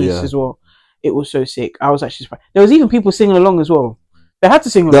going to release as well. It was so sick. I was actually surprised. There was even people singing along as well. They had to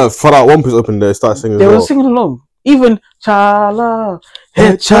sing along. Yeah, for that One Piece opening, they started singing. They were singing along. Even Chala,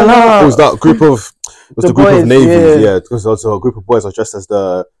 hey Chala. It was that group of. It was the group boys, of navies, yeah. Because also a group of boys are dressed as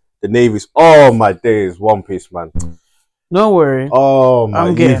the the Navy's. Oh my days, One Piece, man. Don't worry. Oh my,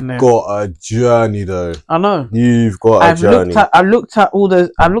 I'm getting there. you've got a journey though. I know. You've got a journey. I looked at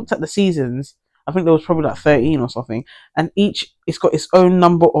the seasons. I think there was probably like 13 or something, and it's got its own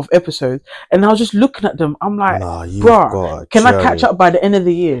number of episodes. And I was just looking at them. I'm like, Nah, you've bruh, got a can journey. I catch up by the end of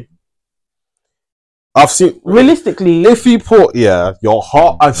the year? I've seen Realistically, if you put your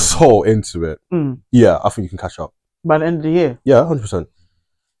heart and soul into it, I think you can catch up by the end of the year. Yeah, 100%.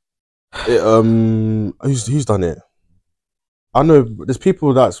 Who's done it? I know there's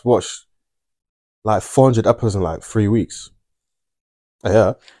people that's watched like 400 episodes in like 3 weeks.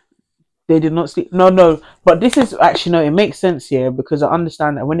 Yeah. They did not sleep. No. But this is actually, no, it makes sense here because I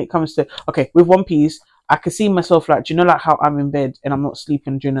understand that when it comes to, with One Piece, I can see myself like, do you know like how I'm in bed and I'm not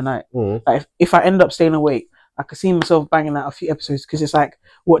sleeping during the night? Like if I end up staying awake, I can see myself banging out a few episodes because it's like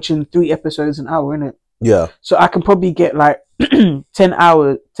watching 3 episodes an hour, innit? Yeah. So I can probably get like 10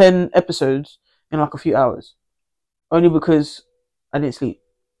 episodes in like a few hours. Only because I didn't sleep.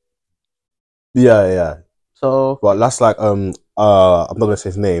 Yeah. So. Well, that's like, I'm not going to say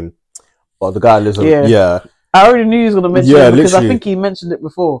his name, but the guy lives on, I already knew he was going to mention it because literally. I think he mentioned it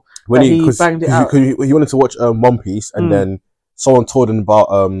before. When he banged it out. He wanted to watch One Piece, and then someone told him about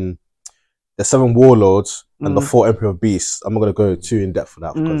the 7 warlords and the 4 Emperor Beasts. I'm not going to go too in depth for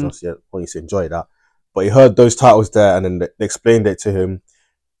that because obviously I want you to enjoy that. But he heard those titles there, and then they explained it to him,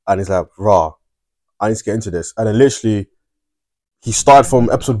 and he's like, "Rah, I need to get into this." And then literally, he started from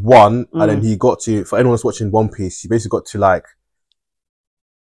episode 1, and then he got to, for anyone that's watching One Piece, he basically got to like,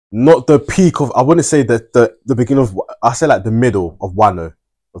 not the peak of, I wouldn't say that the beginning of, I say like the middle of Wano,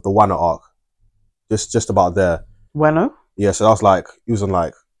 of the Wano arc. Just about there. Wano? Yeah, so that was like, he was on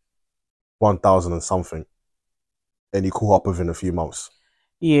like 1,000 and something. And he caught up within a few months.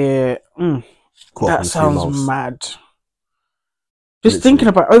 Yeah. That sounds mad. Just Literally. Thinking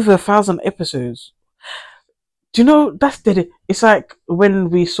about over 1,000 episodes. Do you know, that's dead. It's like when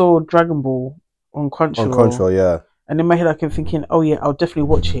we saw Dragon Ball on Crunchyroll. On Crunchyroll, yeah. And in my head I kept thinking, oh yeah, I'll definitely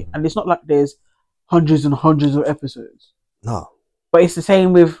watch it. And it's not like there's hundreds and hundreds of episodes. No. But it's the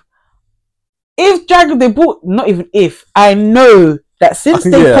same with, I know that since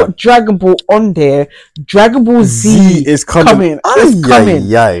they put Dragon Ball on there, Dragon Ball Z is coming. It's coming.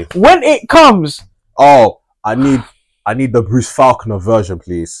 When it comes. Oh, I need the Bruce Falconer version,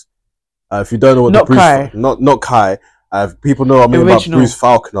 please. If you don't know what not Kai. Not Kai. If people know what I mean about Bruce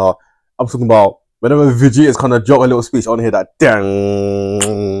Falconer, I'm talking about whenever Vegeta's kind of drop a little speech, I want to hear that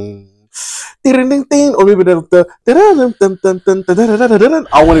ding. Or maybe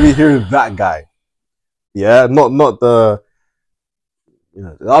I want to be hearing that guy. Yeah, not the,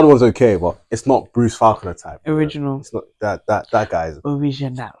 the other one's okay, but it's not Bruce Falconer type. Original. It's not that guy's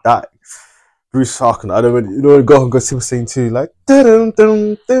original. That Bruce Falconer. I don't when Gohan goes Super Saiyan 2, like you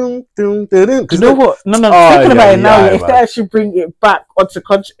know what? No. Thinking about it now, if they actually bring it back onto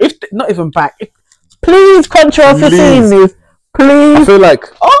country, not even back, please Control for seeing this. Please. I feel like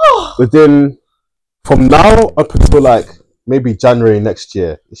within from now up until like maybe January next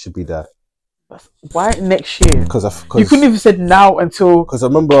year, it should be there. Why next year? Because you couldn't even said now until. Because I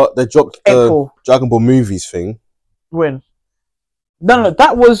remember they dropped the Dragon Ball movies thing. When? No,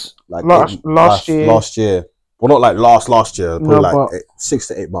 that was like last year. Last year. Well, not like last year. Probably 6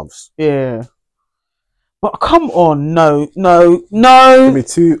 to 8 months. Yeah. But come on, no.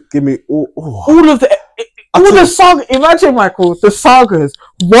 Give me all of the saga. Imagine, Michael, the sagas,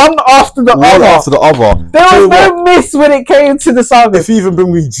 one after the other. There was no miss when it came to the sagas. If you even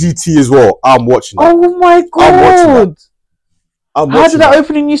bring me GT as well, I'm watching that. Oh my god! How did that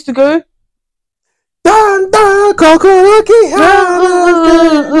opening used to go? No,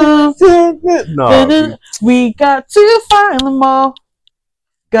 we got to find them all.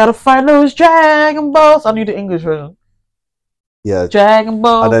 Gotta find those Dragon Balls. I need the English version. Yeah, Dragon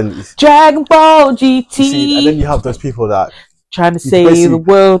Ball, and then Dragon Ball GT. And then you have those people that trying to save the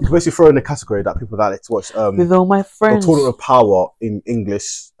world. You basically throw in the category that people that like to watch with all my friends. Tournament of Power in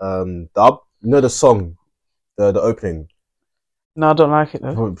English dub. You know the song, the opening. No, I don't like it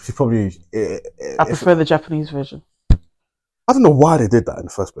though. I prefer the Japanese version. I don't know why they did that in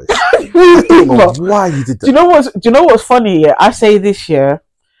the first place. I don't know why you did that. Do you know what's funny? Yeah, I say this year.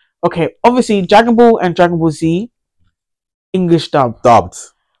 Okay, obviously Dragon Ball and Dragon Ball Z, English dubbed.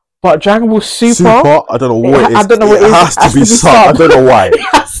 But Dragon Ball Super, I don't know what it is. I don't know what it is. It has to be subbed. I don't know why. It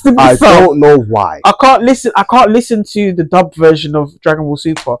has to be I don't know why. I can't listen to the dubbed version of Dragon Ball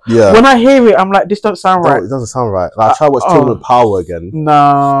Super. Yeah. When I hear it, I'm like, this don't sound right. It doesn't sound right. Like, I tried to watch Tournament of Power again.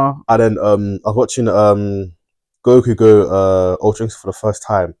 No. And then I was watching Goku go Ultra Instinct for the first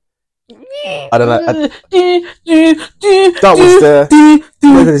time. And then that was there.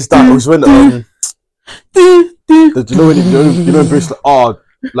 Not even just that. It was when do you know when Bruce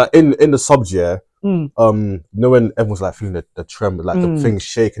like in the subs, yeah. You know when everyone's like feeling the tremor, like the things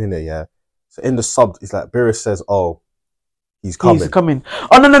shaking in it, yeah. So in the sub, it's like Beerus says, "Oh, he's coming." He's coming.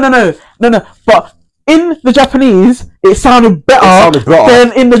 Oh no! But in the Japanese, it sounded better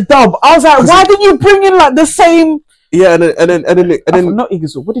than in the dub. I was like, why didn't you bring in like the same? Yeah, and then not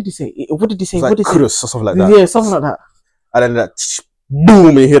Igazu. What did he say? What did he say? Like what did he say? Or something like that. Yeah, something like that. And then that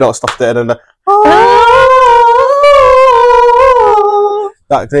boom, you hear that stuff there, and then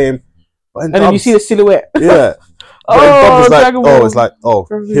that game. And then you see the silhouette. Yeah. Oh, it's like,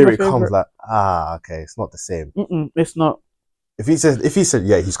 here it comes. Like, okay, it's not the same. It's not. If he said,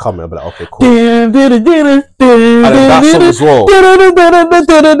 yeah, he's coming, I'll be like, okay, cool. And then that song as well.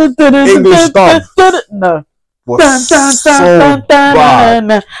 English dub. No. Was so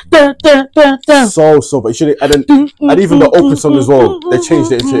bad. So bad. You should, and even the open song as well, they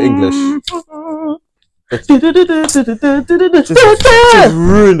changed it into English. Just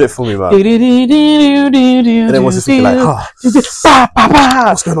ruined it for me, man. And then was just thinking like,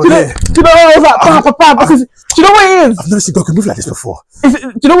 what's going on here? Do you know what I was like, because do you know what it is? I've never seen Goku move like this before. Do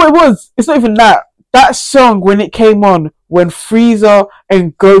you know what it was? It's not even that. That song when it came on, when Frieza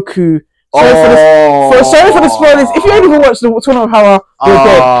and Goku. Sorry for the spoilers. If you ain't even watched the Tournament of Power, you're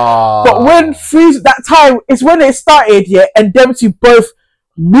dead. But when Frieza, that time, it's when it started, yeah, and them two both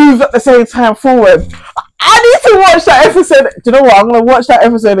moved at the same time forward. I need to watch that episode. Do you know what? I'm gonna watch that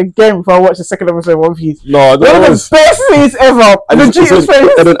episode again before I watch the second episode of One Piece. No, one of the best scenes ever. Vegeta's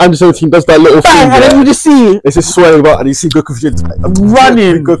face. And then Under 17 does that little bang, thing, and then you just see it's just swearing about, and you see Goku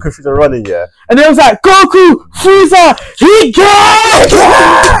running. Goku Frieza running, yeah. And then it was like Goku Frieza, he gets.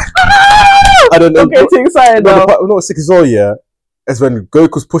 And then, I'm getting excited now. What's sick as well, yeah, is when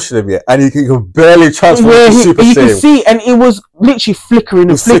Goku's pushing him, yeah, and he can barely transform into Super Saiyan. You can see, and it was literally flickering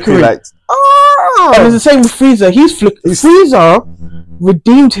and flickering. Like, and it's the same with Frieza. Frieza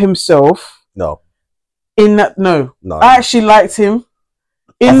redeemed himself. No. In that, no. I actually liked him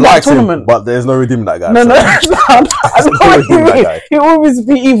in that tournament, but there's no redeeming that guy. No. I know what you mean. He'll always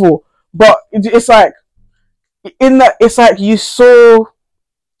be evil, but it's like in that. It's like you saw.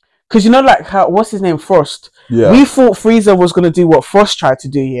 Because you know, like, what's his name? Frost. Yeah. We thought Frieza was going to do what Frost tried to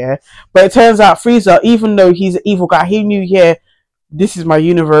do, yeah? But it turns out Frieza, even though he's an evil guy, he knew, yeah, this is my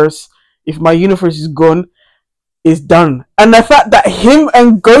universe. If my universe is gone, it's done. And the fact that him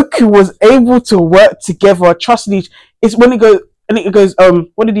and Goku was able to work together, trusting each... It's when it goes,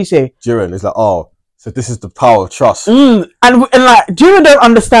 what did he say? Jiren is like, so this is the power of trust. And like, Jiren don't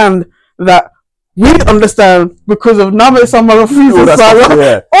understand that... We understand because of Nama-sama and Frieza. All of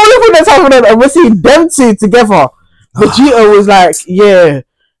it that's happening, and we're seeing them two together. Vegeta was like, yeah.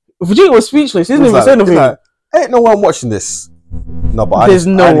 Vegeta was speechless. He didn't even say anything. Like, ain't no one watching this. No, but there's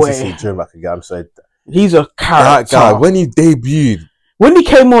no way. I need to see Jiren back again. I'm sorry. He's a character. That guy, when he debuted, when he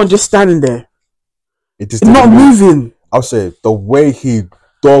came on, just standing there, it just not moving. I'll say the way he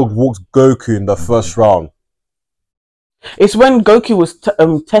dog walked Goku in the first round. It's when Goku was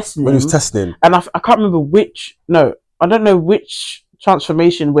testing him. When he was testing him. And I can't remember which... No, I don't know which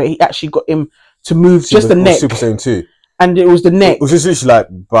transformation where he actually got him to move just the neck. Super Saiyan 2. And it was the neck. It was just literally like,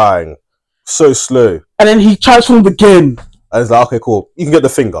 bang. So slow. And then he transformed again. And it's like, okay, cool. You can get the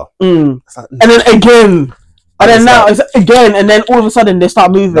finger. Like, and then again. And then now it's again. And then all of a sudden they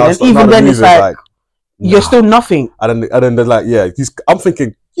start moving. And even then it's like you're still nothing. And then they're like, yeah. I'm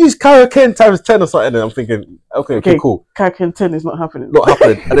thinking... Use Kaioken times 10 or something, and I'm thinking, okay, cool. Kaioken 10 is not happening.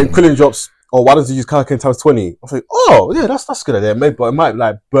 And then Krillin drops, why don't you use Kaioken times 20? I'm like, yeah, that's a good idea. Maybe, but it might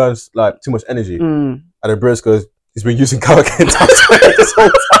like burn like too much energy. And then Bruce goes, he's been using Kaioken times 20 this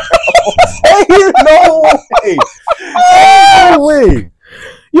whole time. No way.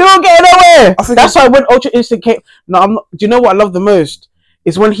 You don't get nowhere. That's why when Ultra Instinct came. No, I'm not. Do you know what I love the most?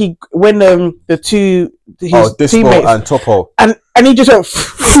 Is when the two his teammates and Toppo and he just went.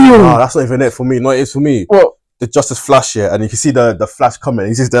 That's not even it for me. No, it's for me. What? The Justice Flash here, and you can see the Flash coming.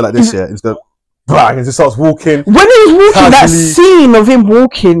 He's just there like this, yeah. He's the bang, and he starts walking. When he's walking, that scene of him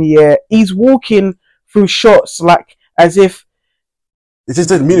walking, yeah, he's walking through shots like as if it just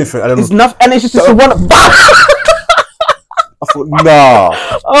didn't mean anything. It's nothing, and it's just one. I thought, nah.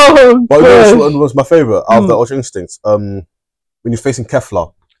 Oh, but you know what was my favorite out of the Ultra Instincts? When you're facing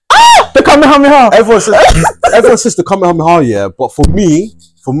Kefla. The Kamehameha! Everyone says the Kamehameha, yeah, but for me,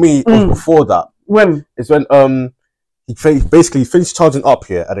 it was before that. When? It's when he basically finished charging up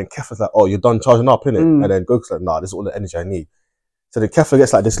here, and then Kefla's like, you're done charging up, innit? And then Goku's like, nah, this is all the energy I need. So then Kefla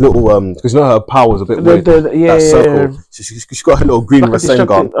gets like this little, because you know her power was a bit weird. Circle. So she got her little green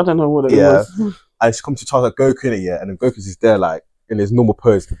Rasengan. I don't know what it was. And she comes to charge like Goku in it, yeah, and then Goku's just there like, in his normal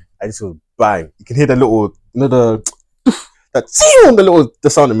pose, and this was bang. You can hear the little, the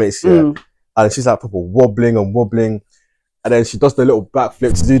sound it makes, yeah. Mm. And she's like proper wobbling and wobbling, and then she does the little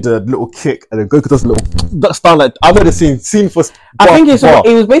backflip to do the little kick, and then Goku does a little ducks down. Like I know the scene for. I think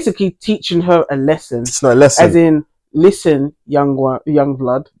it was basically teaching her a lesson. It's not a lesson, as in, listen, young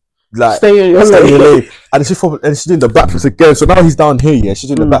blood. Like stay in your lane. And she's doing the backflips again. So now he's down here, yeah. She's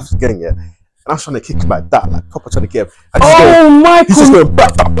doing the backflips again, yeah. And I was trying to kick him like that, like proper trying to get him. And Michael! He's just going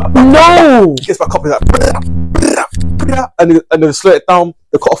back. No! He gets back up, he's like, and then slow it down.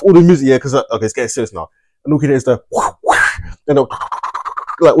 They cut off all the music, yeah, because okay, it's getting serious now. And all you hear is the and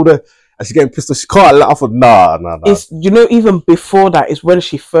like all the, and she's getting pissed off. She can't let off. Nah. It's, even before that is when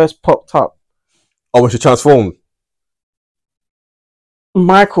she first popped up. Oh, when she transformed.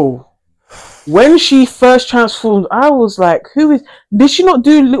 Michael, when she first transformed, I was like, did she not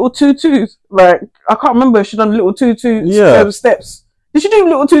do little tutus? Like, I can't remember if she done little tutu steps. Did she do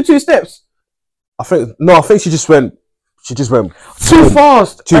little tutu steps? I think she just went too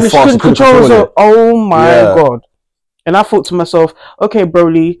fast. She couldn't control herself. Oh my God. And I thought to myself, okay,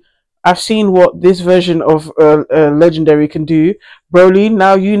 Broly, I've seen what this version of Legendary can do. Broly,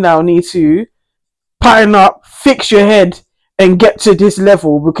 now you need to pattern up, fix your head, and get to this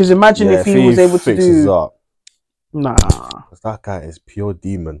level, because imagine if he was able to do. Up. Nah, that guy is pure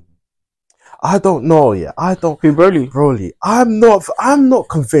demon. I don't know. Yeah, I don't. Who, Broly? Broly. I'm not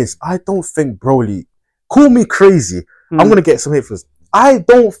convinced. I don't think Broly. Call me crazy. I'm gonna get some hate for this. I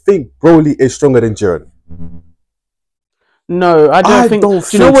don't think Broly is stronger than Jiren. No, I don't think. Do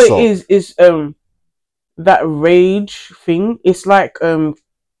you know what it is? Is that rage thing? It's like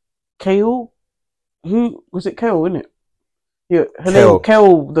Kale. Who was it? Kale, isn't it? Yeah, her name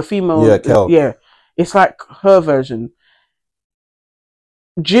Kel, the female. Yeah, Kel. Yeah, it's like her version.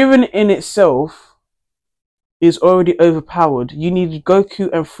 Jiren in itself is already overpowered. You needed Goku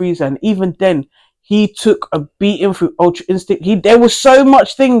and Frieza, and even then, he took a beating through Ultra Instinct. There was so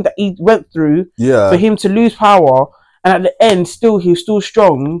much thing that he went through for him to lose power, and at the end, he was still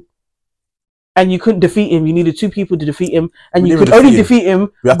strong. And you couldn't defeat him. You needed two people to defeat him, and you could only defeat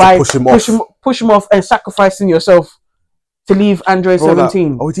him by push him off and sacrificing yourself to leave Andre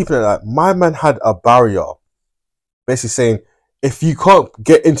 17. Like, deep in that, my man had a barrier, basically saying, if you can't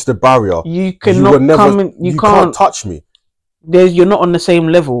get into the barrier, you can't touch me. You're not on the same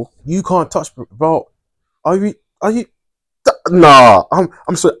level. You can't touch me, bro. Are you? Nah,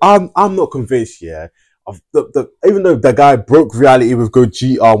 I'm sorry. I'm not convinced. Yeah, of even though the guy broke reality with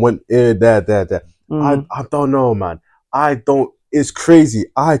Gogeta, went there. I don't know, man. It's crazy.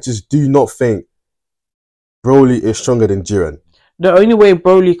 I just do not think Broly is stronger than Jiren. The only way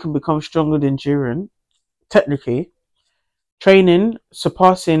Broly can become stronger than Jiren, technically, training,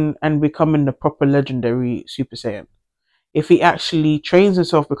 surpassing, and becoming the proper legendary Super Saiyan. If he actually trains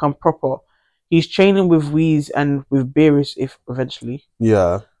himself, become proper, he's training with Whis and with Beerus, if eventually.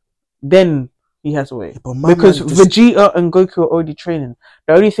 Yeah. Then he has a way. Because Vegeta and Goku are already training.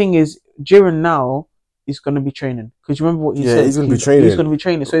 The only thing is, Jiren now is going to be training. Because you remember what he said? Yeah, he's going to be training. He's going to be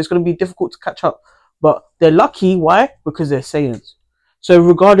training. So it's going to be difficult to catch up. But they're lucky. Why? Because they're Saiyans. So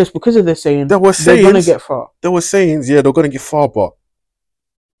regardless, because of their Saiyans, they're going to get far. There were Saiyans, yeah, they're going to get far, but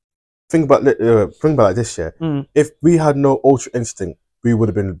think about like this, yeah. If we had no Ultra Instinct, we would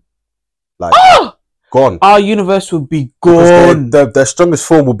have been like gone. Our universe would be gone. The strongest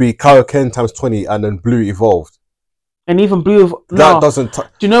form would be Kaioken times 20, and then Blue evolved. And even Blue doesn't. Do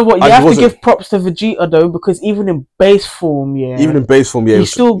you know what? You have to give props to Vegeta though, because even in base form,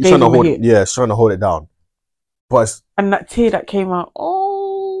 he's still trying to hold it down. But and that tear that came out,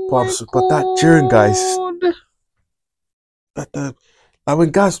 but that Jiren guys,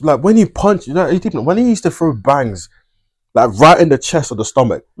 when he punched, when he used to throw bangs, like right in the chest or the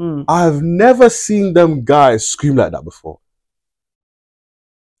stomach, I've never seen them guys scream like that before.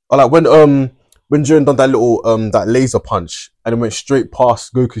 Or like when Jiren done that little that laser punch and it went straight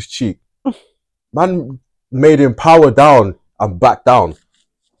past Goku's cheek, man made him power down and back down.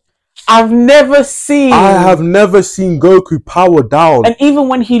 I have never seen Goku power down. And even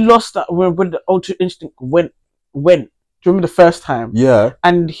when he lost that, when the Ultra Instinct went. Do you remember the first time? Yeah.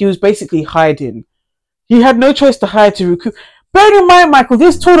 And he was basically hiding. He had no choice to hide to recoup. Bear in mind, Michael,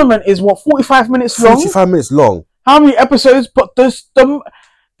 this tournament is 45 minutes long? 45 minutes long. How many episodes? But the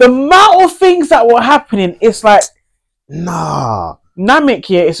amount of things that were happening, it's like... Nah. Namek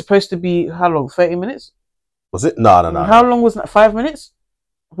here is supposed to be, how long? 30 minutes? Was it? No. How long was that? 5 minutes?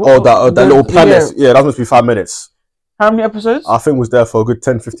 That little planet. Yeah, that must be 5 minutes. How many episodes? I think it was there for a good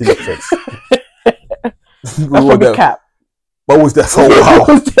 10-15 episodes. That's probably cap. But was there for a while.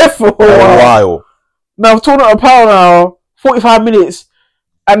 was there for a while. while. Now, Tournament of Power now, 45 minutes,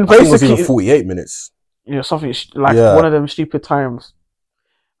 and I think it was even basically, 48 minutes. something like Yeah. one of them stupid times.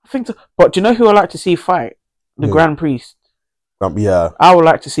 I think, but do you know who I like to see fight? The Yeah. Grand Priest. Yeah. I would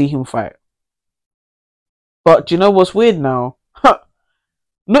like to see him fight. But do you know what's weird now?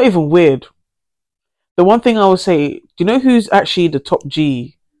 Not even weird. The one thing I would say, do you know who's actually the top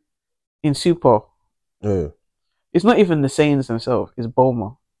G in Super? Yeah. It's not even the Saiyans themselves. It's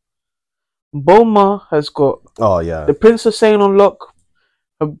Bulma. Bulma has got Oh yeah. the Princess Saiyan on lock.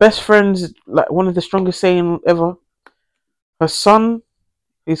 Her best friend's like one of the strongest Saiyan ever. Her son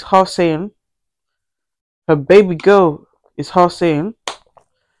is half Saiyan. Her baby girl is half Saiyan.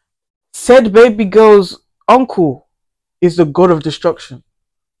 Said baby girl's uncle is the god of destruction.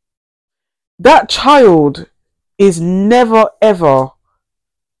 That child is never ever.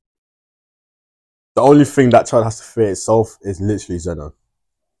 The only thing that child has to fear itself is literally Zeno.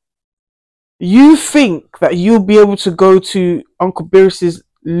 You think that you'll be able to go to Uncle Beerus's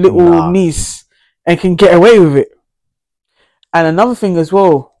little Nah. niece and can get away with it? And another thing as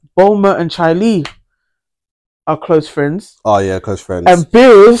well, Bulma and Chai Li are close friends. Oh yeah, close friends. And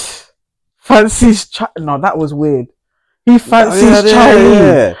Beerus fancies No, that was weird. He fancies Chai Li.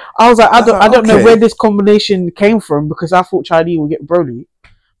 Yeah. I was like, I don't know okay. where this combination came from, because I thought Chai Li would get Broly.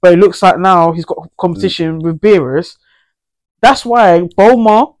 But it looks like now he's got competition with Beerus. That's why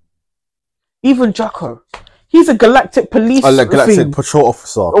Bulma, even Jocko, he's a galactic police galactic patrol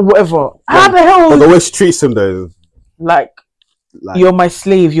officer or whatever. Yeah. How the hell? But the way she treats him though, like you're my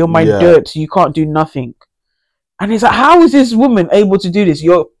slave, you're my dirt, you can't do nothing. And he's like, how is this woman able to do this?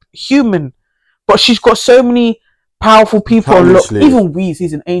 You're human, but she's got so many powerful people. Even Whis,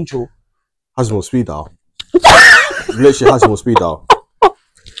 he's an angel. Has more speed dial. Literally has more speed dial.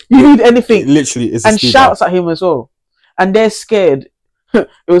 You need anything. It literally is. And shouts at him as well. And they're scared. It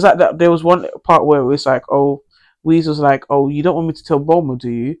was like that. There was one part where it was like, oh, Whis was like, oh, you don't want me to tell Bulma, do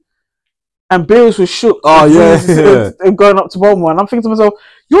you? And Beerus was shook. Oh yeah. Going up to Bulma, and I'm thinking to myself,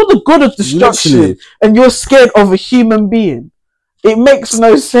 you're the god of destruction, literally. And you're scared of a human being. It makes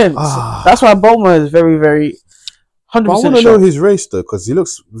no sense. That's why Bulma is very, very 100%. I want to know his race though, because he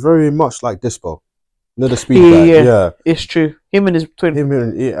looks very much like Dispo. You know the speed guy. Yeah, it's true. Him and his twin. Him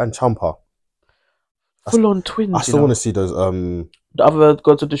and Champa. Full on twins. I still want to see those the other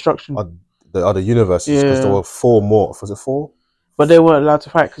gods of destruction. The other universes, because there were 4 more. Was it 4? But they weren't allowed to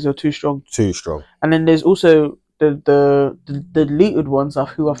fight because they're too strong. Too strong. And then there's also the deleted ones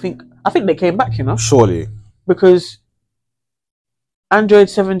who I think they came back, you know? Surely. Because Android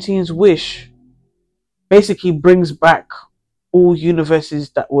 17's wish basically brings back all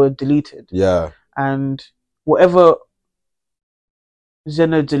universes that were deleted. Yeah. And whatever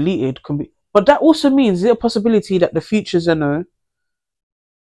Zeno deleted can be. But that also means, is there a possibility that the future Zeno,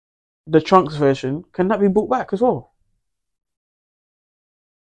 the Trunks version, can that be brought back as well?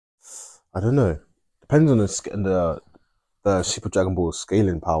 I don't know. Depends on the Super Dragon Ball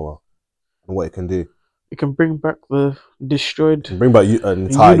scaling power and what it can do. It can bring back the destroyed. Bring back an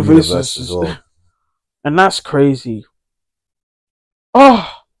entire universe as well. And that's crazy.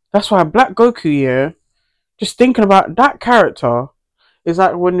 Oh, that's why Black Goku, yeah. Just thinking about that character, is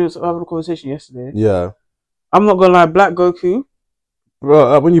like when we was having a conversation yesterday. Yeah. I'm not gonna lie, Black Goku.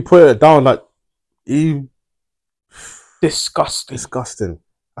 Bro, when you put it down, like, disgusting.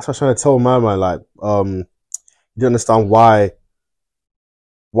 That's what I was trying to tell my man, like, you didn't understand why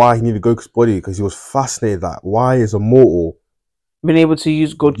he needed Goku's body, because he was fascinated that why is a mortal been able to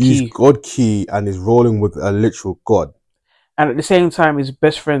use God Ki and is rolling with a literal god, and at the same time is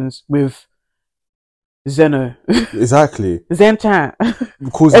best friends with Zeno. Exactly. Zenchan.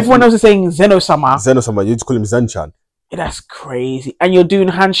 Everyone else is saying Zeno-sama. Zeno-sama, you just call him Zenchan. That's crazy. And you're doing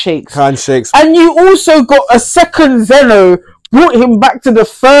handshakes. And you also got a second Zeno, brought him back to the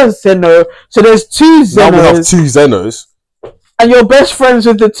first Zeno. So there's 2 Zenos. Now we have 2 Zenos. And you're best friends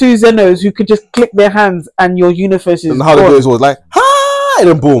with the 2 Zenos who could just click their hands and your universe is and how gone. The was like, ha! And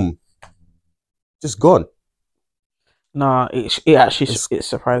then boom. Just gone. Nah, it actually it's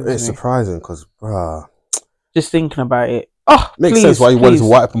surprising. It's surprising because, bruh. Just thinking about it. Oh, makes sense why you wanted to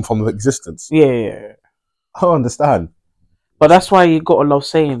wipe them from existence. Yeah. I don't understand. But that's why you gotta love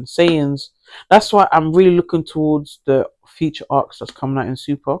Saiyans. That's why I'm really looking towards the future arcs that's coming out in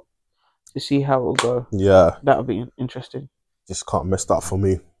Super to see how it'll go. Yeah. That'll be interesting. Just can't mess that for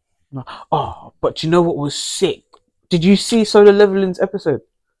me. No. Oh, but you know what was sick? Did you see Solo Leveling's episode?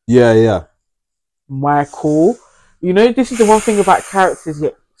 Yeah. Michael. You know, this is the one thing about characters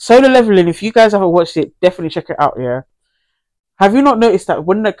yet. Solo Leveling, if you guys haven't watched it, definitely check it out, yeah? Have you not noticed that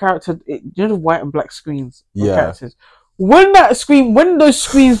when the character, you know the white and black screens of characters, when those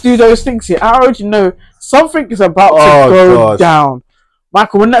screens do those things here, I already know something is about to Oh go gosh. down.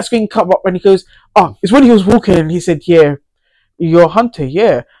 Michael, when that screen come up and he goes, oh, it's when he was walking and he said, yeah, you're a hunter,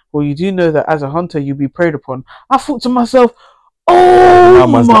 yeah. Well, you do know that as a hunter, you'll be preyed upon. I thought to myself, oh Yeah,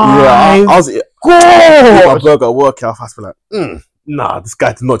 my I was eating my god! burger at work. I was like, nah, this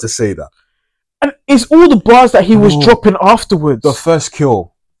guy did not just say that. And it's all the bars that he was Bro, dropping afterwards. The first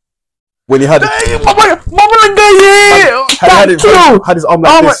kill when he had had his arm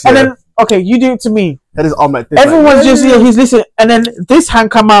like this, and yeah. then okay, you do it to me. Had his arm like this. Everyone's like, just he's listening, and then this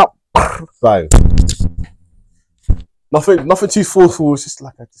hand come out. Fine. Nothing too forceful. It was just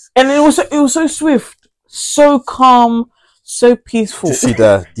like and it was so swift, so calm, so peaceful. You see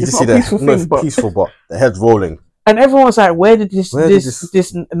the but peaceful, but the head's rolling. And everyone's like, where did this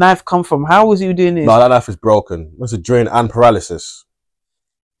knife come from? How was he doing this? No, that knife is broken. It's a drain and paralysis.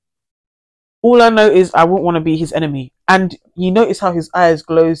 All I know is I wouldn't want to be his enemy. And you notice how his eyes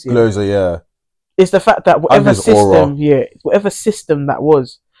glows. Yeah? Glows, yeah. It's the fact that whatever system that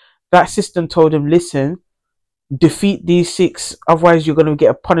was, that system told him, listen, defeat these 6, otherwise you're going to get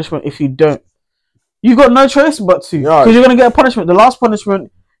a punishment if you don't. You got no choice but to, because you're going to get a punishment. The last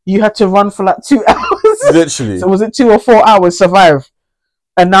punishment, you had to run for like 2 hours. Literally. So was it 2 or 4 hours survive?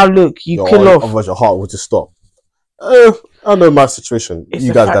 And now look, you kill off. Otherwise your heart will just stop. I know my situation.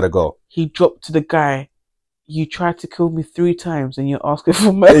 You guys gotta go. He dropped to the guy, you tried to kill me 3 times and you're asking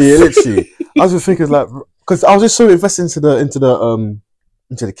for mercy. Yeah, literally. I was just thinking like, because I was just so invested into the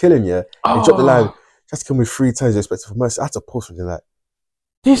killing, yeah. He dropped the line, just kill me 3 times, you're expecting for mercy. I had to post something like,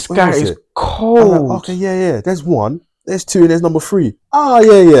 this guy is cold. Like, okay, yeah. There's 1, there's 2, and there's number 3.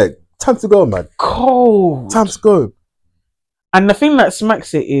 Yeah. Time to go, man. Cold. Time to go. And the thing that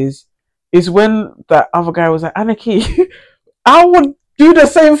smacks it is when that other guy was like, Anarchy, I would do the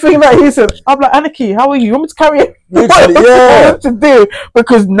same thing that he said. I'm like, Anarchy, how are you? You want me to carry it? What to do?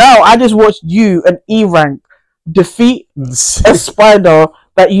 Because now I just watched you, an E rank, defeat a spider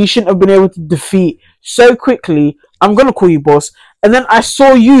that you shouldn't have been able to defeat so quickly. I'm gonna call you boss. And then I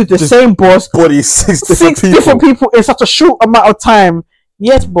saw you, the same boss, body 6 different people in such a short amount of time.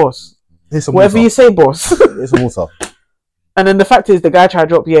 Yes, boss. Whatever you say, boss. It's a water. And then the fact is, the guy tried to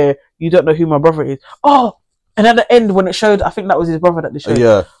drop, you don't know who my brother is. Oh, and at the end when it showed, I think that was his brother that they showed.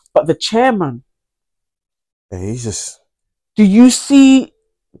 Yeah. But the chairman. Yeah, he's just. Do you see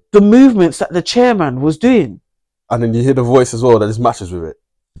the movements that the chairman was doing? And then you hear the voice as well that just matches with it.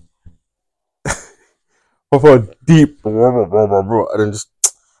 Proper deep, and then just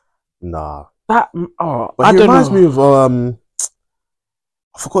nah. But he reminds me of I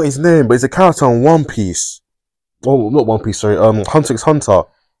forgot his name, but he's a character on One Piece. Oh, not One Piece, sorry. Hunter x Hunter.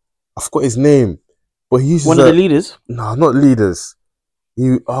 I forgot his name, but he uses one of the leaders. No, not leaders.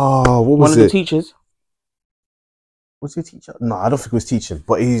 What was one of the teachers. Was he a teacher? No, I don't think he was teaching,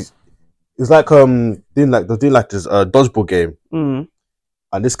 but he's like doing this dodgeball game. Mm.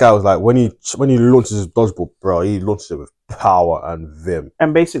 And this guy was like, when he launches his dodgeball, bro, he launches it with power and vim.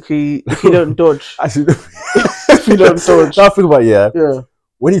 And basically, if you don't dodge, actually, if you don't dodge, I think about yeah.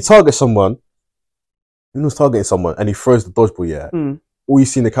 When he targets someone, and he throws the dodgeball, all you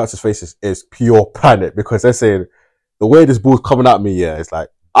see in the character's faces is pure panic, because they're saying the way this ball's coming at me, it's like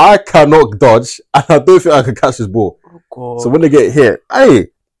I cannot dodge, and I don't think I can catch this ball. Oh, God. So when they get hit, I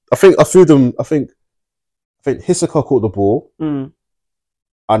think Hisoka caught the ball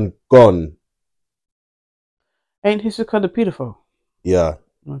and gone. Ain't Hisoka the pedophile? Yeah.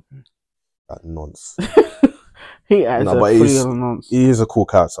 Okay. That nonce. He is a cool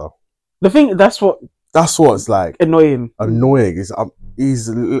character. The thing that's what's like annoying. Annoying is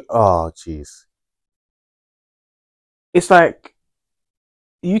jeez. It's like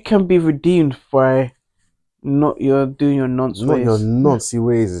you can be redeemed by not doing your nonce ways. Not your noncy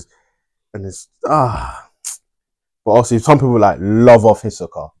ways, and it's But also, some people like love off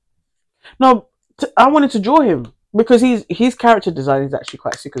Hisoka. No, I wanted to draw him because his character design is actually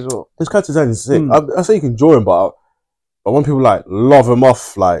quite sick as well. His character design is sick. I say you can draw him, but when people like love him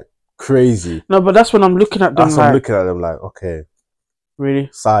off like crazy. No, but that's when I'm looking at them. I'm looking at them like, okay, really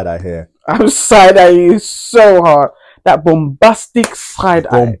side eye here. I'm side eye you so hard. That bombastic side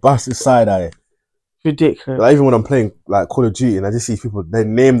eye. Ridiculous. Like, even when I'm playing like Call of Duty and I just see people, they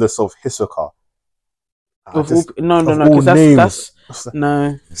name themselves Hisoka. No, because that's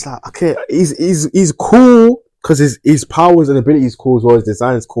no. It's like, okay, he's cool because his powers and abilities cool as well. His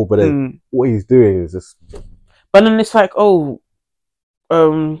design is cool, but then what he's doing is just. But then it's like,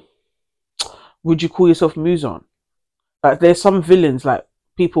 would you call yourself Muzan? Like, there's some villains, like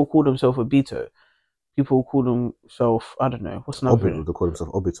people call themselves Obito. People call themselves, I don't know, what's another villain? They call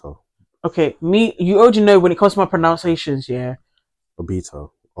themselves Obito. Okay, you already know when it comes to my pronunciations. Yeah,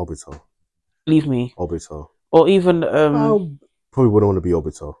 Obito, Obito, leave me. Obito. Or even I probably wouldn't want to be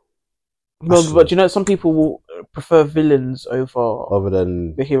Obito. no, but Actually, you know, some people will prefer villains over other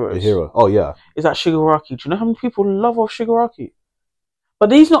than the the heroes. hero. Oh yeah, Is that Shigaraki? Do you know how many people love off Shigaraki?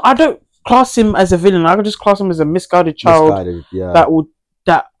 But he's not. I don't class him as a villain. I could just class him as a misguided child misguided. Yeah, that would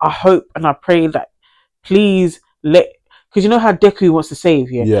that I hope and I pray that please let, because you know how Deku wants to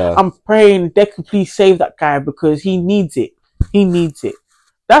save. Yeah, yeah. I'm praying Deku please save that guy because he needs it. He needs it.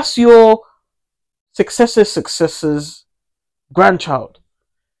 That's your successor's grandchild,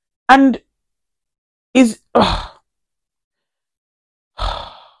 and is A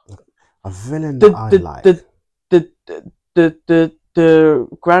villain that the I the like. the the the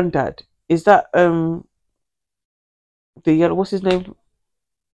granddad, is that the yellow, what's his name,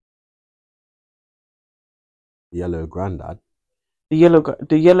 Yellow Grandad. the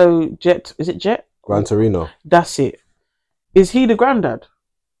yellow jet, is it Jet Gran or Torino. that's it, is he the granddad?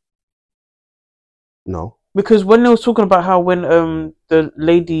 No. Because when they was talking about how when the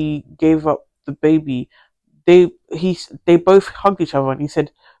lady gave up the baby, they both hugged each other and he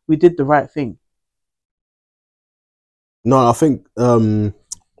said we did the right thing. No, I think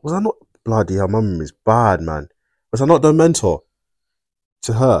was I not bloody hell, my memory's bad, man. Was I not the mentor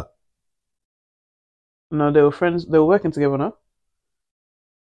to her? No, they were friends, they were working together. No,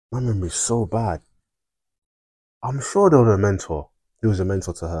 My memory's so bad. I'm sure they were a mentor. He was a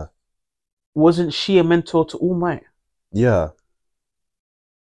mentor to her. wasn't she a mentor to All Might? Yeah.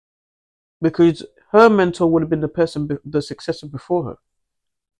 Because her mentor would have been the person, the successor before her.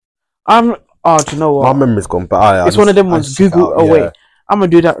 I'm. Oh, do you know My what? memory's gone, but I It's one of just them I ones. just check it Google. out. Oh wait, Yeah. I'm gonna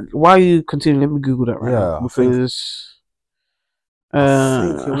do that. While you continue, let me Google that right now Yeah. because I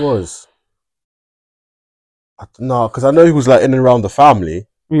think it uh was. No, because I know he was like in and around the family.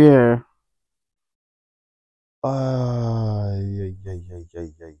 yeah. Yeah, yeah, yeah, yeah,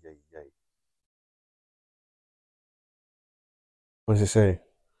 yeah, yeah, yeah. What does it say?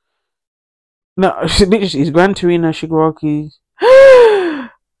 No, literally, it's Gran Torino Shigaraki.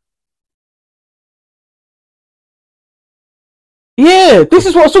 Yeah, this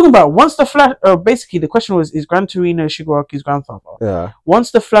is what I was talking about. Once the flash, basically the question was, is Gran Torino Shigaraki's grandfather? Yeah.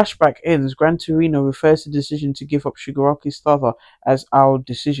 Once the flashback ends, Gran Torino refers to the decision to give up Shigaraki's father as our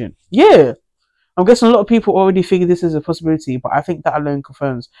decision. Yeah, I'm guessing a lot of people already figured this is a possibility, but I think that alone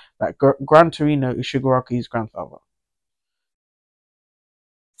confirms that Gran Torino is Shigaraki's grandfather.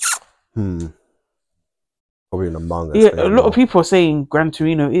 Hmm. Probably in the manga, Yeah, a explain lot of more. people are saying Gran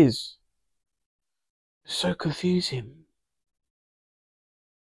Torino is. So confusing.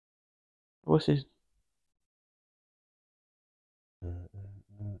 What's his?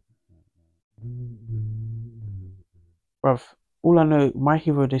 Bruv, all I know, My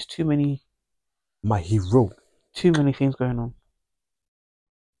Hero, there's My hero. too many things going on.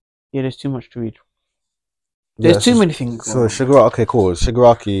 Yeah, there's too much to read. There's Yeah, too many things so going on. Shigaraki, okay, cool.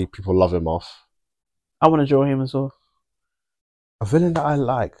 Shigaraki, people love him off. I want to draw him as well. A villain that I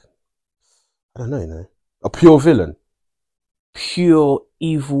like, I don't know, a pure villain, Pure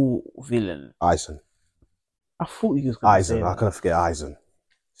evil villain. Aizen. I thought you was gonna Aizen, say I that. couldn't forget Aizen. I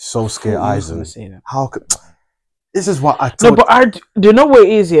So scared, thought you was gonna Aizen. say that. How could? This is what I No, told. but I do you know what it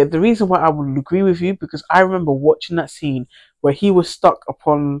is here? The reason why I would agree with you because I remember watching that scene where he was stuck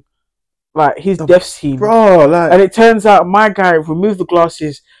upon like his The death scene, bro, like, and it turns out my guy removed the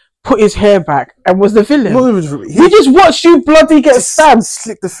glasses, put his hair back, and was the villain. not even We he just watched you bloody get just stabbed.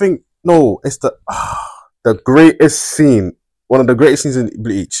 slick the thing. No, it's the greatest scene. One of the greatest scenes in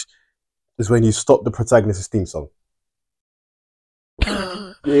Bleach is when you stop the protagonist's theme song.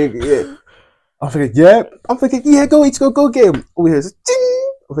 Yeah, yeah. I'm thinking, yeah, go each go get him. Oh, here's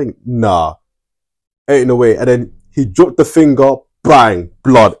ding. I'm thinking, nah, ain't no way. And then he dropped the finger, bang,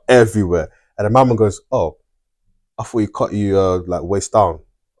 blood everywhere. And the mama goes, oh, I thought he cut you like waist down.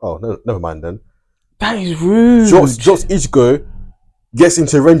 Oh, no, never mind then. That is rude. Drops Ichigo, gets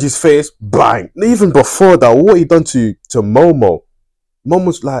into Renji's face, bang. Even before that, what he done to Momo?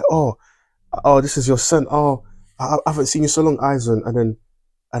 Momo's like, oh, this is your son. Oh, I haven't seen you so long, Aizen.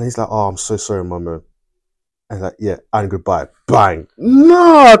 And he's like, oh, I'm so sorry, Momo. And like, yeah, and goodbye. Bang.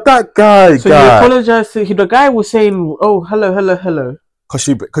 No, that So he guy. apologized to the guy was saying, "Oh, hello, hello, hello."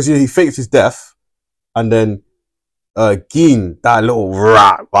 Because he faked his death. And then Gin, that little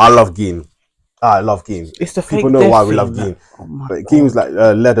rat. But I love Gin. I love Gin. It's the People fake know death why we love thing. That, Gin. oh my But Gin was god.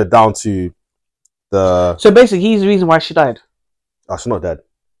 like led her down to the. So basically, he's the reason why she died. Oh, she's not dead.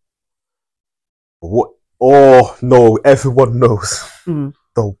 What? Oh no! Everyone knows Mm.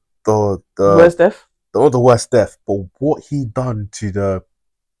 the Where's death? not the worst death, but what he done to the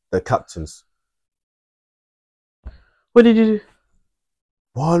the captains. What did you do?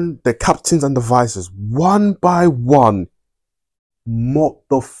 The captains and the vices, one by one, mop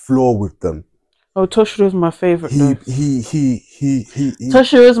the floor with them. Oh, Toshiro is my favorite. He Though. he.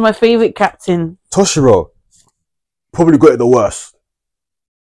 Toshiro is my favorite captain. Toshiro probably got it the worst.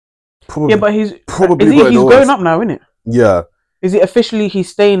 Yeah, but he's probably he's the grown worst. up now, isn't it? Yeah. Is it officially he's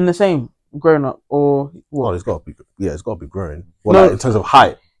staying the same, grown up, or what? Oh, it's got to be. Yeah, it's got to be growing. Well, No. like in terms of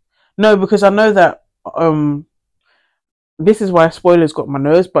height. No, because I know that this is why spoilers got my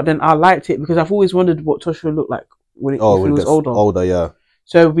nose, but then I liked it because I've always wondered what Toshiro looked like if he was older. Older, yeah.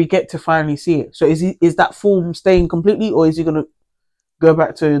 So we get to finally see it. So is that form staying completely, or is he gonna go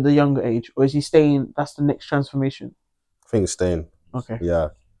back to the younger age, or is he staying? That's the next transformation. I think it's staying. Okay. Yeah.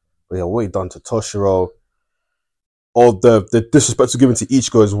 But yeah, what he done to Toshiro. All the disrespect to given to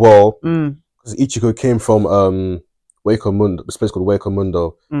Ichigo as well. Because Ichigo came from Waco Mundo, a place called Waco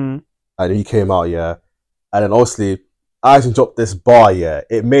Mundo. And he came out, yeah. And then obviously Aizen dropped this bar, yeah.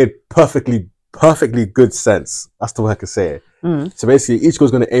 It made perfectly good sense. That's the way I can say it. So basically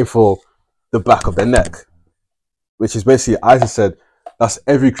Ichigo's gonna aim for the back of their neck. Which is basically Aizen said that's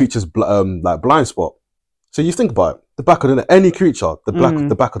every creature's like blind spot. So you think about it, the back of the neck, any creature,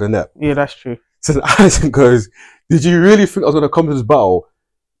 the back of the neck. Yeah, that's true. So then Aizen goes, did you really think I was going to come to this battle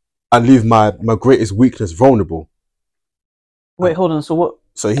and leave my greatest weakness vulnerable? Wait, hold on. So what?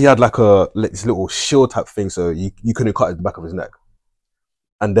 So he had like this little shield type thing, so you couldn't cut the back of his neck.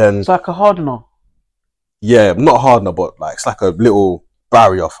 And then it's like a hardener. Yeah, not a hardener, but like it's like a little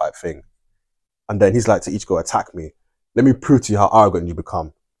barrier type thing. And then he's like to Ichigo, attack me. Let me prove to you how arrogant you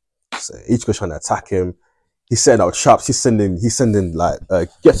become. So Ichigo's trying to attack him. He's setting out traps. He's sending like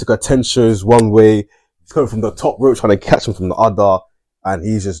Getsuga tensions one way. He's coming from the top rope trying to catch him from the other, and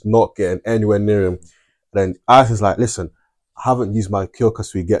he's just not getting anywhere near him. And then Aizen's like, listen, I haven't used my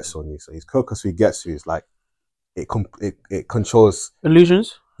Kyokasui Getsu on you. So his Kyokasui Getsu is like it controls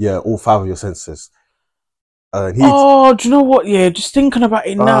illusions. Yeah, all 5 of your senses. Do you know what? Yeah, just thinking about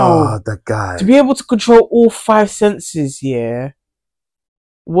it now. The guy to be able to control all 5 senses. Yeah,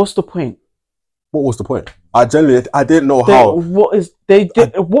 what's the point? What was the point? I didn't know how.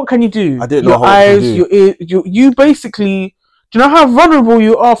 What can you do? I didn't your know how. Eyes, your ears, you basically. Do you know how vulnerable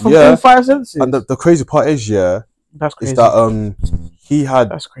you are from all 5 senses? And the crazy part is, that's crazy. Is that he had.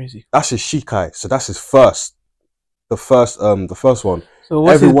 That's crazy. That's his Shikai, so that's his first. The first one. So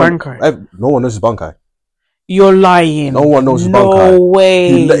what's his Bankai? No one knows his Bankai. You're lying. No one knows his Bankai. No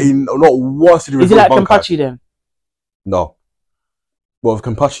way. He not once did he Is it like Kenpachi then? No. Well, with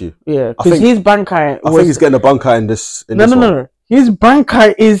Kenpachi. Yeah, because his Bankai. I think he's getting a Bankai in this. No. His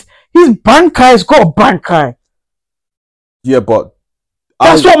Bankai's got a Bankai. Yeah, but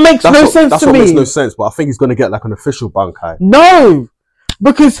that's what makes no sense to me. That's what makes no sense. But I think he's gonna get like an official Bankai. No,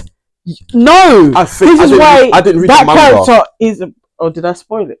 because this is why I didn't read that the manga. character is. Oh, did I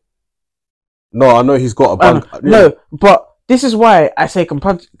spoil it? No, I know he's got a Bankai. No, but this is why I say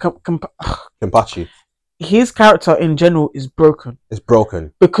Kenpachi. His character in general is broken. It's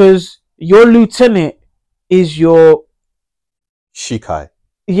broken because your lieutenant is your Shikai.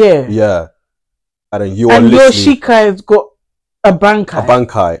 Yeah. Yeah. And then your Shikai's got a Bankai. A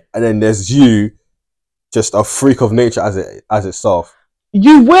Bankai. And then there's you, just a freak of nature as itself.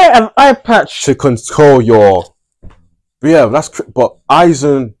 You wear an eye patch to control your. Yeah, but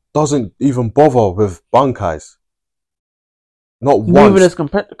Aizen doesn't even bother with Bankais. Not once.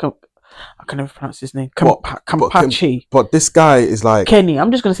 I can never pronounce his name. Kenpachi. But this guy is like Kenny. I'm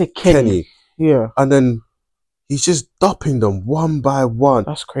just gonna say Kenny. Yeah. And then he's just dumping them one by one.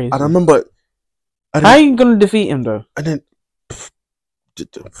 That's crazy. And I remember. How are you gonna defeat him though? And then, I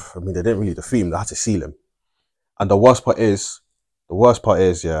mean, they didn't really defeat him. They had to seal him. And the worst part is,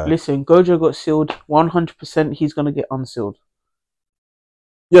 yeah. Listen, Gojo got sealed. 100%. He's gonna get unsealed.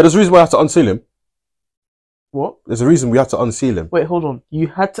 Yeah, there's a reason why I had to unseal him. What? There's a reason we had to unseal him. Wait, hold on. You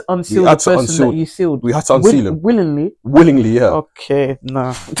had to unseal the person that you sealed. We had to unseal him willingly. Willingly, yeah. Okay,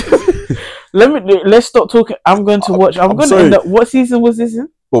 nah. Let's stop talking. I'm going to watch. I'm going to end up. What season was this in?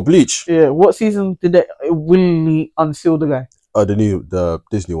 Well, Bleach. Yeah. What season did they willingly unseal the guy? The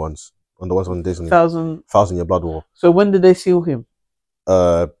Disney ones. On the ones on Disney. Thousand Year Blood War. So when did they seal him?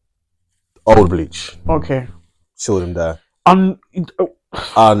 Old Bleach. Okay. Sealed him there. And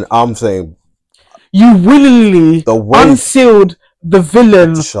I'm saying. You willingly unsealed the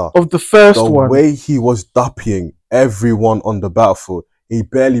villain of the first one. The way he was dupping everyone on the battlefield, he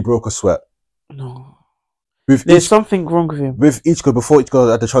barely broke a sweat. No. There's something wrong with him. With Ichigo, before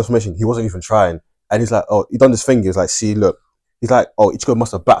Ichigo had the transformation, he wasn't even trying. And he's like, oh, he done this thing. He was like, see, look. He's like, oh, Ichigo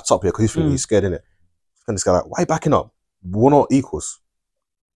must have backed up here because he's thinking he's scared, innit? And this guy like, why are you backing up? We're not equals.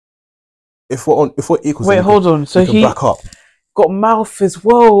 if we're equals, Wait, then hold on. So we can he back up. got mouth as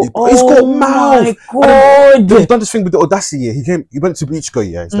well. He's got Oh mouth. my And then he's god! done this thing with the audacity. Yeah. He went to Bleach Go.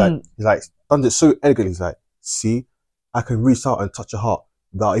 Yeah, he's like done it so elegantly. He's like, see, I can reach out and touch your heart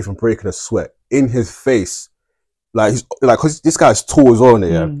without even breaking a sweat in his face. Like he's like, cause this guy's tall as well,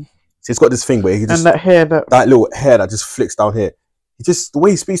 yeah. So he's got this thing where he just And that hair, that little hair that just flicks down here. He just, the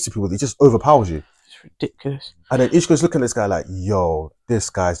way he speaks to people, he just overpowers you. it's ridiculous. And then Ichigo's looking at this guy like, yo, this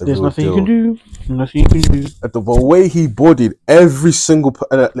guy's the real Nothing deal. you can do. Nothing you can do. And the way he bodied every single,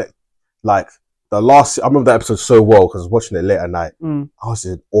 like the last, I remember that episode so well because I was watching it late at night. I was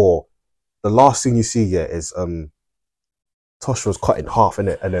in awe. The last thing you see here is Tosh was cut in half,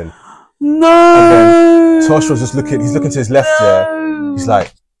 innit? And then Tosh was just he's looking to his left there. He's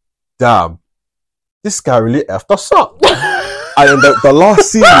like, damn, this guy really effed us up. And then the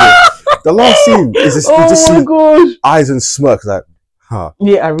last scene is this, you just see eyes and smirks like, huh.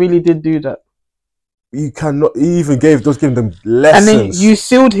 Yeah, I really did do that. You cannot, he even gave them lessons. And then you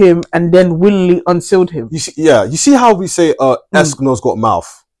sealed him and then willingly unsealed him. You see how we say Eskimo's got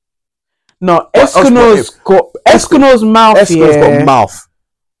mouth? No, Eskimo's mouth. Eskimo's got mouth.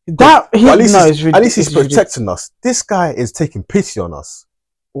 At least he's protecting us. This guy is taking pity on us.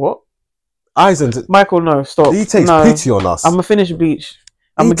 What? Eisen, Michael, no, stop. He takes pity on us. I'm gonna finish Bleach.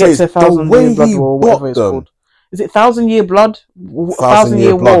 I'm gonna get to 1,000 Year Blood War, whatever it's called. Is it 1,000 Year Blood? 1,000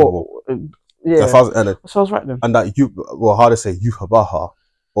 Year War. Yeah. So I was right then. And that how to say Yuhabaha,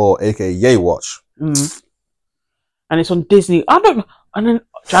 or aka Yay Watch. And it's on Disney. And then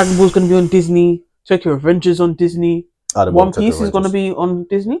Dragon Ball's gonna be on Disney. Tokyo Revengers on Disney. One Piece is gonna be on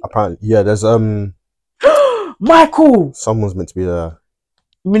Disney. Apparently, yeah. There's Michael. Someone's meant to be there.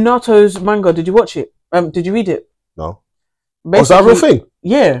 Minato's manga. Did you watch it? Did you read it? No. Was that a real thing?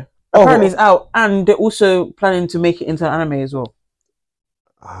 Yeah. Apparently it's out, and they're also planning to make it into anime as well.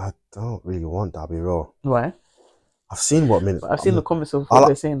 I don't really want that, to be real. Why? I've seen the comments of what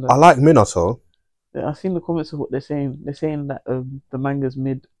they're saying. Though. I like Minato. Yeah, I've seen the comments of what they're saying. They're saying that the manga's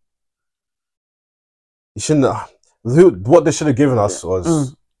mid. You shouldn't. What they should have given us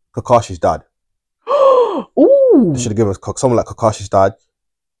was Kakashi's dad. Ooh. They should have given us someone like Kakashi's dad.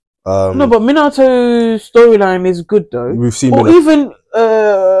 No, but Minato's storyline is good though. We've seen, even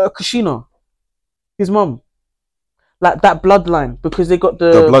Kushina, his mom, like that bloodline, because they got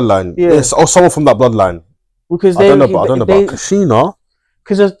the bloodline. Yeah. Yes, or someone from that bloodline. Because I don't know about Kushina.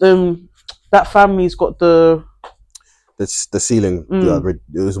 Because that family's got the ceiling. It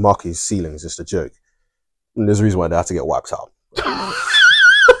was Maki's ceiling. It's just a joke. And there's a reason why they had to get wiped out.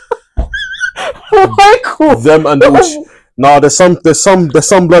 Michael. Them and there's some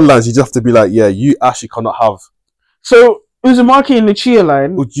bloodlines you just have to be like, yeah, you actually cannot have. So Uzumaki in the Uchiha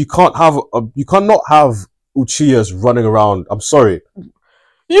line. You cannot have Uchihas running around. I'm sorry.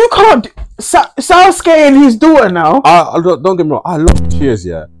 You can't. Sasuke and his daughter now. I don't get me wrong. I love Uchihas,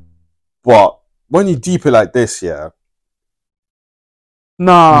 yeah, but when you deep it like this, yeah. Come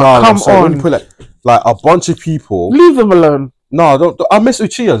on. When you put like a bunch of people, leave them alone. No, don't. I miss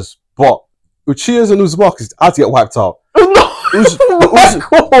Uchihas, but Uchihas and Uzumaki had to get wiped out. The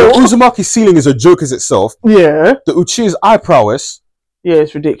Uzumaki ceiling is a joke as itself. Yeah. The Uchiha's eye prowess. Yeah,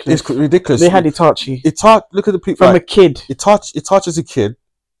 it's ridiculous. It's ridiculous. They had Itachi. Look at the people from a kid. Itachi's a kid.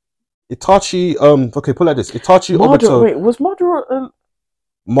 Itachi. Okay, put it like this. Itachi. Madara. Wait, was Madara?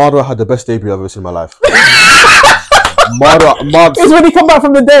 Madara had the best debut I've ever seen in my life. Madara. It's when he come back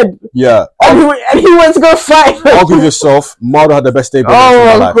from the dead. Yeah. And he went to go fight. Argue yourself. Madara had the best debut I've ever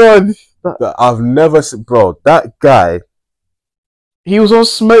seen in my life. God. But I've never seen, bro. That guy. He was on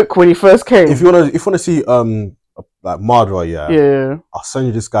smoke when he first came. If you wanna see like Madara, yeah, I'll send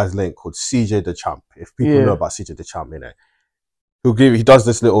you this guy's link called CJ the Champ. If people know about CJ the Champ, he does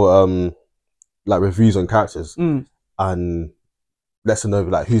this little like reviews on characters and lets them know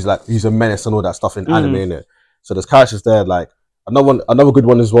like who's a menace and all that stuff in anime, innit? So there's characters there like another good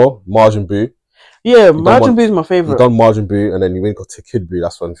one as well, Majin Buu. Yeah, Majin Buu is my favorite. He done Majin Buu and then you went to Kid Buu.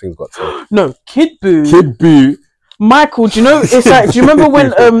 That's when things got to no Kid Buu. Kid Buu. Michael, do you know? It's like, do you remember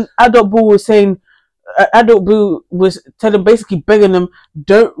when Adult Buu was saying? Adult Buu was basically begging them,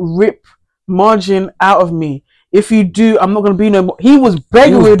 "Don't rip Margin out of me. If you do, I'm not gonna be no more." He was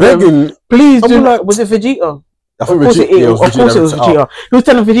begging them, "Please do." Like, was it Vegeta? I think of course it was Vegeta. He was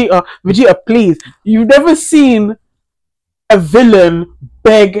telling Vegeta, please. You've never seen a villain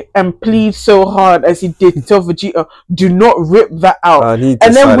beg and plead so hard as he did to tell Vegeta, "Do not rip that out." And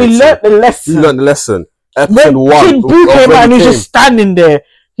then we learned the lesson. You learned the lesson. When Kid Buu came out and he's just standing there,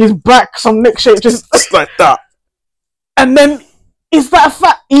 his back, some neck shape, just like that. And then, is that a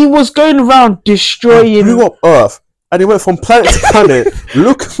fact? He was going around destroying. Blew up Earth And he went from planet to planet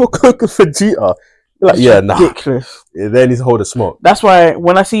looking for Coke and Vegeta. You're like, It's yeah, nah. ridiculous. Yeah, they need to hold a smoke. That's why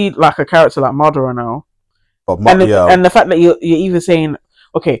when I see like a character like Madara now, But and the fact that you're even saying,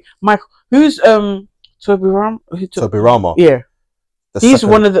 okay, Mike, who's Toby Ram? Tobirama. Yeah, he's Second,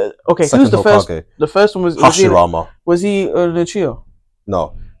 one of the. Okay, who's the first? Hokage. The first one was Hashirama. Was he Lucio?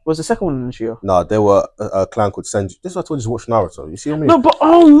 No. Was the second one Lucio? No, they were a clan called Senju. This is what I told you to watch Naruto. You see what I mean? No, but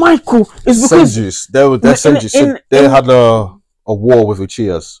Michael, it's because Senjus. They're Senjus. They had a war with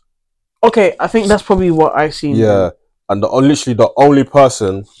Uchihas. Okay, I think that's probably what I've seen. Yeah, and literally the only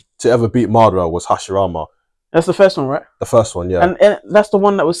person to ever beat Madara was Hashirama. That's the first one, right? The first one, yeah. And that's the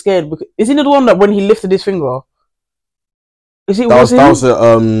one that was scared. Because, is he the one that when he lifted his finger? Is it? That was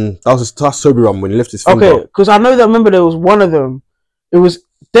Tobirama when he lifted his finger. Okay, because I remember there was one of them. It was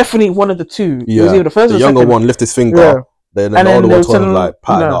definitely one of the two. Yeah, it was either the first or the younger second. one lifted his finger. Yeah. Then the older one told him like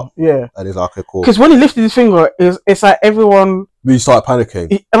pattern up. Yeah, and he's like, okay, cool. Because when he lifted his finger, it's like everyone. We started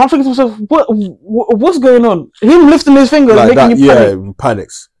panicking, and I'm thinking to myself, what's going on? Him lifting his finger like making you panic. Yeah,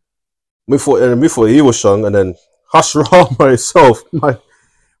 panics. We thought he was strong, and then Hashirama himself, like,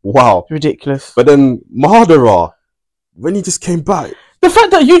 wow, ridiculous. But then Madara, when he just came back, the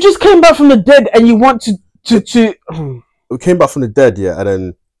fact that you just came back from the dead and you want to we came back from the dead, yeah, and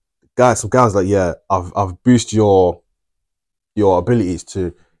then some guys like, yeah, I've boosted your abilities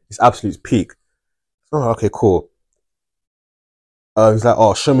to its absolute peak. Oh, okay, cool. He's like,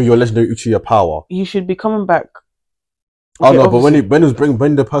 oh, show me your legendary Uchiha power. You should be coming back. Okay, oh no, but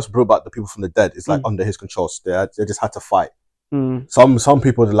when the person brought back the people from the dead, it's like under his control. So they just had to fight. Some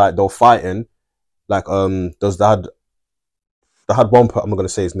people they're fighting, like they had one. I'm not gonna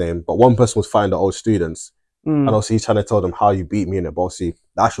say his name, but one person was fighting the old students, and also he's trying to tell them how you beat me in it. But obviously,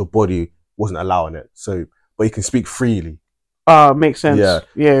 the actual body wasn't allowing it. So, but he can speak freely. Makes sense.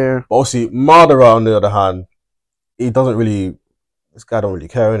 Yeah. But obviously, Madara on the other hand, he doesn't really. This guy don't really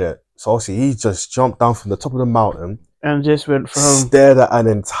care in it. So obviously, he just jumped down from the top of the mountain and just went from stared at an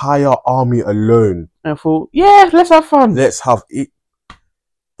entire army alone and thought, yeah, let's have fun. Let's have it.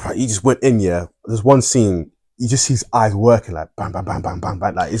 He just went in. Yeah, there's one scene. You just see his eyes working like bang, bang, bang, bang, bang,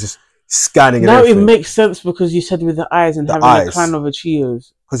 bang. Like it's just scanning. Now it makes sense because you said with the eyes and having a clan of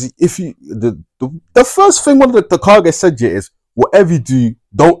Uchiha's. Because if you the first thing one of the Kage said here is whatever you do,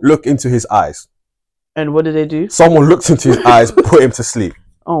 don't look into his eyes. And what did they do? Someone looked into his eyes, put him to sleep.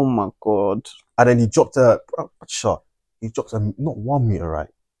 Oh my god! And then he dropped a shot. He dropped not 1 meter, right?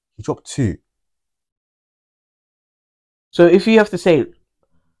 He dropped 2. So if you have to say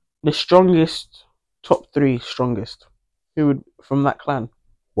the strongest, top 3 strongest, who would from that clan?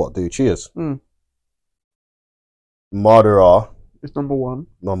 What the Uchihas? Madara is number 1.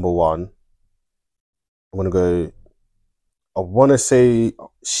 Number 1. I'm gonna go. I want to say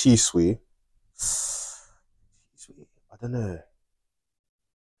Shisui. I don't know.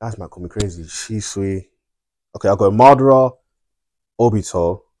 Guys might call me crazy. Shisui. Okay, I'll go Madara,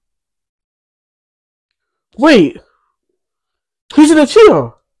 Obito. Wait, who's in the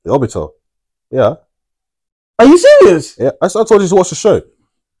Uchiha? The Obito. Yeah. Are you serious? Yeah, I told you to watch the show.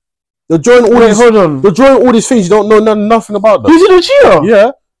 You're drawing all these. Hold on. You're drawing all these things. You don't know nothing about them. Who's in the Uchiha?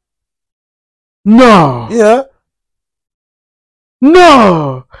 Yeah. No. Yeah.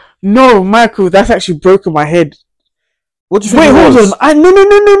 No, Michael, that's actually broken my head. What do you think? Wait, hold on.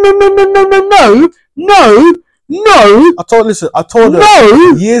 No. I told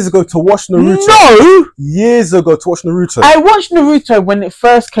her years ago to watch Naruto. No. Years ago to watch Naruto. I watched Naruto when it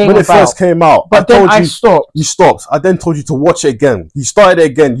first came out. But then I stopped. You stopped. I then told you to watch it again. You started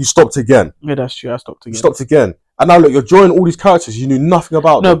it again. You stopped again. Yeah, that's true. I stopped again. You stopped again. And now look, you're drawing all these characters you knew nothing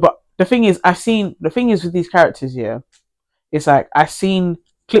about. No, but the thing is with these characters, yeah, it's like I've seen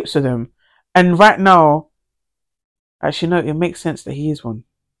clips of them, and right now, actually, no, it makes sense that he is one.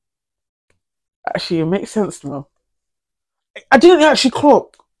 Actually, it makes sense now. I didn't actually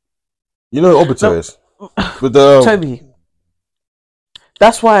clock. You know what Obito is? With the Toby.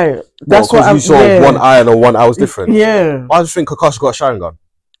 That's why. That's why you saw one eye and one eye was different. Yeah. Why do you think Kakashi got a Sharingan?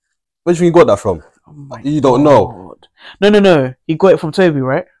 Where do you think he got that from? Oh you don't know. No. He got it from Toby,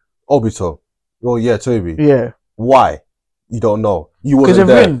 right? Obito. Oh yeah, Toby. Yeah. Why? You don't know. You wasn't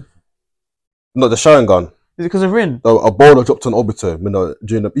there. Because of Rin. No, the Sharingan. Is it because of Rin? A boulder dropped on Obito.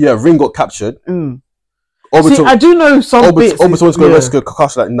 Rin got captured. Obito, see, I do know some bits. Obito wants to go rescue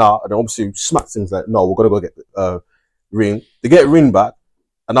Kakashi, like, nah. And then obviously smacks him, like, no, we're going to go get Rin. They get Rin back,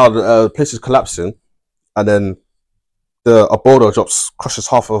 and now the place is collapsing. And then a boulder crushes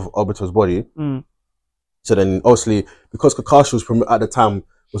half of Obito's body. So then, obviously, because Kakashi was at the time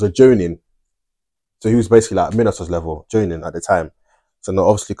was a Jonin, so he was basically like Minato's level Jonin at the time. So now,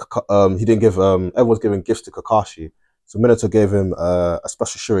 obviously, he didn't give. Everyone's giving gifts to Kakashi, So Minato gave him a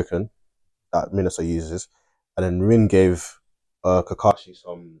special shuriken that Minato uses, and then Rin gave Kakashi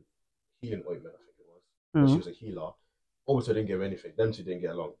some healing ointment, I think it was. Because she was a healer. Obito didn't give anything. Them two didn't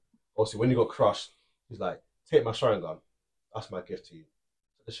get along. Also, when he got crushed, he's like, take my Sharingan. That's my gift to you.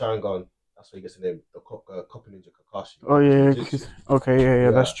 So the Sharingan, that's where he gets the name, the Copper Ninja Kakashi. Oh yeah, okay,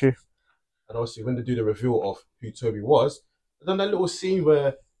 yeah, that's true. And obviously, when they do the reveal of who Toby was, they done that little scene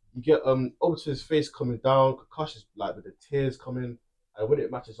where you get Obito's face coming down, Kakashi's like with the tears coming, and when it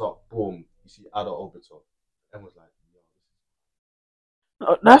matches up, boom, you see adult Obito. Everyone's like,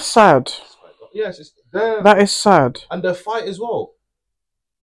 yo, that's sad. Yes, it's there. That is sad. And the fight as well.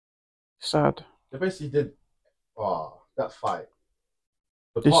 Sad. They basically did that fight.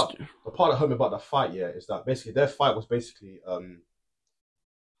 The part that hurt me about the fight, is that basically their fight was basically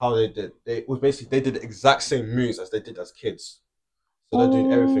how they did. They did the exact same moves as they did as kids. So they're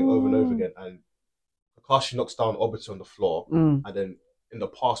doing everything over and over again. And Kakashi knocks down Obito on the floor, and then in the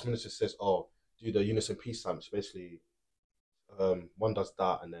past Minato says, "Oh, do the unison peace sign." So basically, one does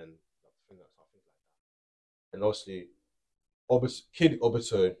that, and then something like that. And obviously, Kid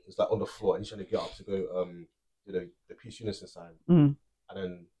Obito is like on the floor and he's trying to get up to go do the peace unison sign. And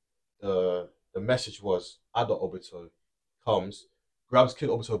then the message was adult Obito comes, grabs Kid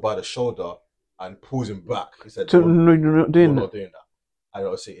Obito by the shoulder and pulls him back. He said, "No, you're not doing that." And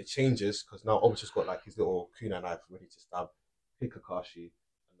obviously it changes because now Obito's got like his little kunai knife ready to stab Kid Kakashi,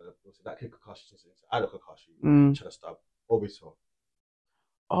 and obviously that Kid Kakashi turns into adult Kakashi trying to stab Obito.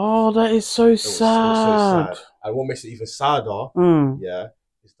 Oh, that is so sad. It was so sad. And what makes it even sadder,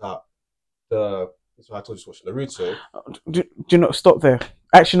 is that that's why I told you to watch Naruto. Do you not stop there?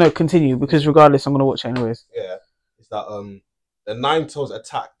 Actually, no, continue, because regardless, I'm gonna watch it anyways. Yeah, it's that the Nine Tails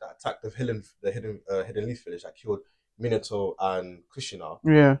attacked the hidden leaf village that killed Minato and Kushina.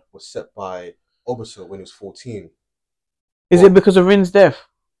 Yeah, was set by Obito when he was 14. Is it because of Rin's death?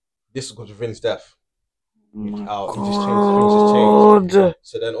 This is because of Rin's death. Things just changed.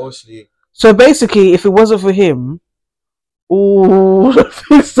 So then, obviously. So basically, if it wasn't for him, oh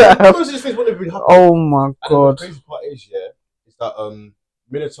my god! The crazy part is, that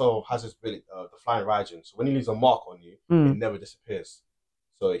Minato has his ability, the flying Raijin. So when he leaves a mark on you, it never disappears.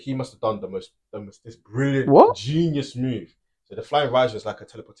 So he must have done this brilliant, genius move. So the flying Raijin is like a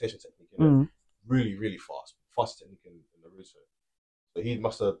teleportation technique, really, really fast technique in Naruto. So he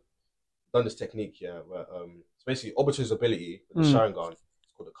must have done this technique, where so basically Obito's ability with the Sharingan is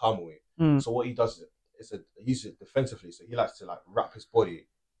called the Kamui. So what he does is he uses it defensively. So he likes to like wrap his body.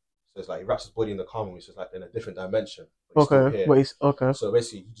 So it's like he wraps his body in the Kamui, so it's like in a different dimension. But he's okay. So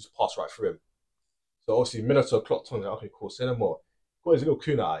basically he just passed right through him. So obviously Minato clocked on, like, okay, cool, say no more. Got his little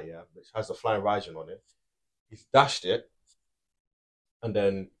kunai, which has the flying Raijin on it. He's dashed it, and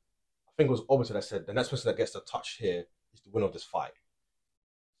then I think it was Obito that said the next person that gets the touch here is the winner of this fight.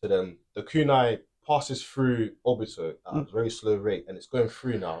 So then the kunai passes through Obito at a very slow rate, and it's going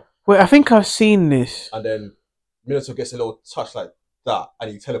through now. Wait, I think I've seen this. And then Minato gets a little touch like that, and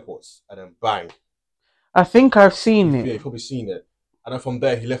he teleports, and then bang. I think I've seen it. Yeah, you've probably seen it. And then from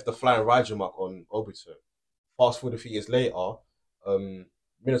there, he left the flying Raijin mark on Obito. Fast forward a few years later,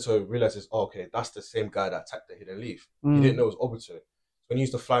 Minato realizes, okay, that's the same guy that attacked the hidden leaf. He didn't know it was Obito. So when he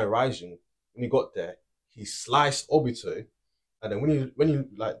used the flying Raijin, when he got there, he sliced Obito. And then when he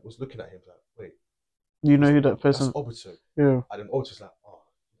like was looking at him, like, wait, you know who that person? That's Obito. Yeah. And then Obito's like, oh,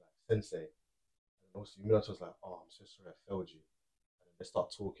 Sensei. And obviously Minato's like, oh, I'm so sorry I failed you. And then they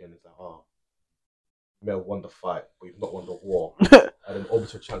start talking. It's like, oh, you may have won the fight, but you've not won the war. And then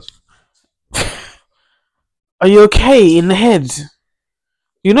Obito chants, "Are you okay in the head?"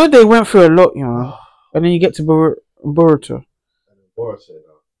 You know they went through a lot, and then you get to Boruto.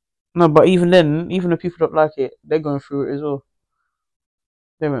 No, but even then, even if people don't like it, they're going through it as well.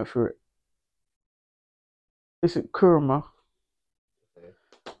 They went through it. Is it Kurama?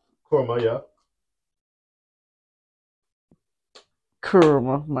 Kurama, yeah.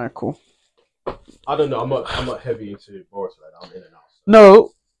 Kurama, Michael. I don't know. I'm not heavy into Boruto like that. I'm in and out. So.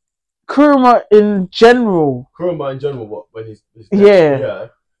 No, Kurama in general. What when he's yeah.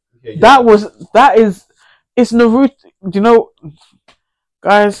 It's Naruto. Do you know,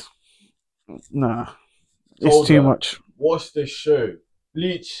 guys? Nah, it's too much. Watch the show.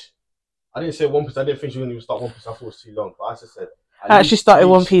 Bleach. I didn't say One Piece. I didn't think you were going to start One Piece. I thought it was too long. But I just said. I actually started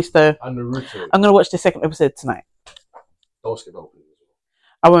One Piece though. And Naruto. I'm gonna watch the second episode tonight. Don't skip that.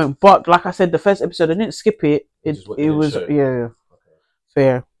 I won't. But like I said, the first episode, I didn't skip it. It was show. Yeah.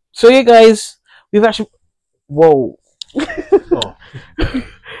 Okay. So yeah, guys, we've actually. Whoa. Oh.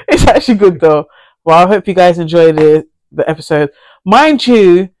 It's actually good though. Well, I hope you guys enjoyed the episode. Mind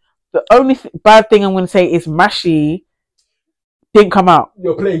you, the only bad thing I'm going to say is Mashi didn't come out.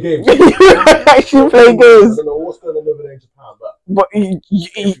 You're playing games. Actually playing games. I don't know what's going on over there in Japan, but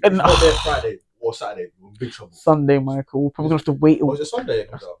If it's not there Friday or Saturday, we're in big trouble. Sunday, Michael. We're probably gonna have to wait. Oh, is it Sunday it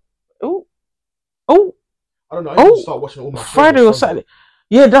comes out? Oh, I don't know. I need to start watching all my Friday or Saturday.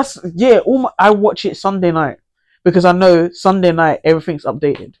 Yeah, I watch it Sunday night because I know Sunday night everything's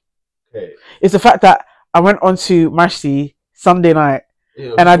updated. Okay. It's the fact that I went onto Mashy Sunday night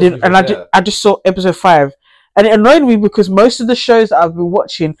and I just saw episode 5. And it annoyed me because most of the shows that I've been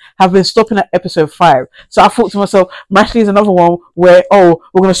watching have been stopping at episode 5. So I thought to myself, Mashley is another one where, we're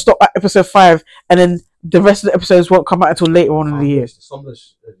going to stop at episode 5 and then the rest of the episodes won't come out until later on in the year. Some of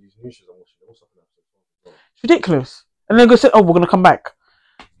these new shows I'm watching, also it's ridiculous. And then go say, we're going to come back.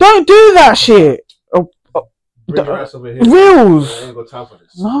 Don't do that shit. Bring your ass over here. Reels. I ain't got time for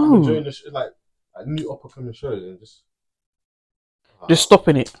this. No. I'm enjoying this like new up and coming shows and just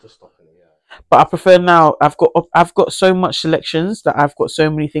stopping it. Just stopping it, yeah. But I prefer now. I've got so much selections that I've got so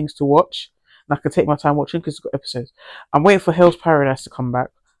many things to watch, and I can take my time watching because it's got episodes. I'm waiting for Hell's Paradise to come back.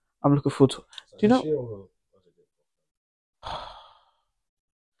 I'm looking forward to. Do you know?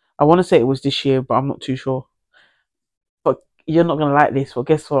 I want to say it was this year, but I'm not too sure. But you're not gonna like this. But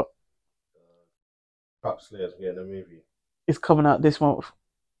guess what? Crap Slayers getting a movie. It's coming out this month.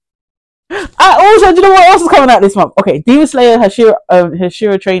 Also, do you know what else is coming out this month? Okay, Demon Slayer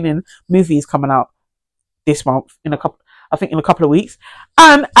Hashira Training movie is coming out this month in a couple of weeks,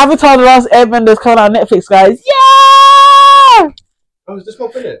 and Avatar: The Last Airbender is coming out on Netflix, guys. Yeah! Oh, is this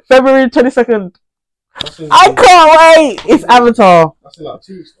month in it? February 22nd. I can't wait. It's Avatar. That's in like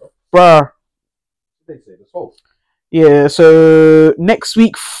 2 weeks, though. Bruh. They say the 12th. Yeah. So next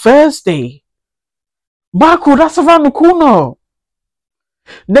week Thursday. Michael, that's around the corner.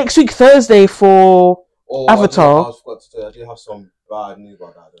 Next week Thursday for Avatar. I do have some bad news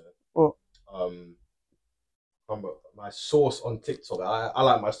about that. What? My source on TikTok. I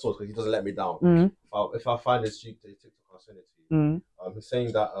like my source because he doesn't let me down. Mm-hmm. If I find this TikTok, I'll send it to you. Mm-hmm. He's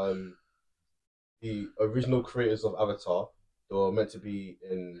saying that the original creators of Avatar, they were meant to be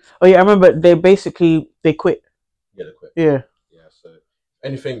in. Oh yeah, I remember. They quit. Yeah, they quit. Yeah. Yeah. So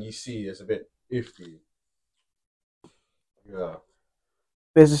anything you see is a bit iffy. Yeah.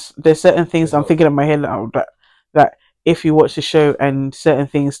 There's certain things I'm thinking in my head now that if you watch the show and certain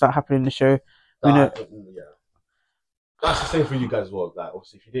things start happening in the show, Yeah. That's the same for you guys as well. Like,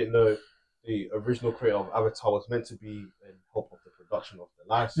 obviously, if you didn't know, the original creator of Avatar was meant to be in help of the production of the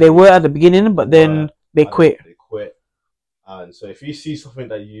live series. They were at the beginning, but then they quit. They quit. And so if you see something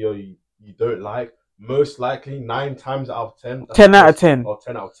that you don't like, most likely 9 times out of 10, 10 out of 10, or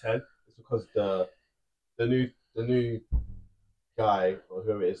 10 out of 10, it's because the new guy or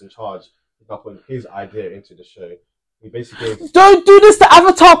whoever is in charge is not putting his idea into the show. He basically don't do this to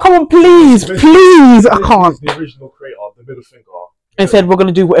Avatar. Come on, please. I can't. The original creator of the middle finger and said we're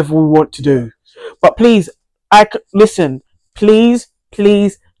gonna do whatever we want to do. But please, listen. Please.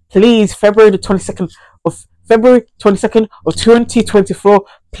 February 22nd of 2024.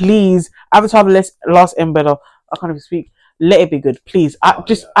 Please, Avatar: The Last Airbender. I can't even speak. Let it be good, please.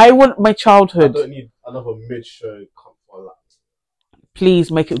 I want my childhood. I don't need another mid-show.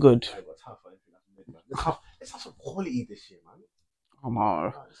 Please make it good. Let's have some quality this year, man. Come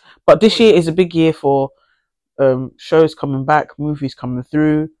on. But this year is a big year for shows coming back, movies coming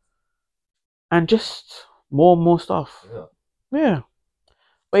through, and just more stuff. Yeah.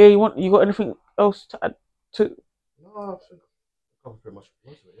 But yeah, you got anything else to add to? No, I think I covered pretty much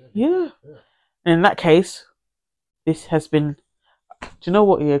most of it. Yeah. And in that case, this has been. Do you know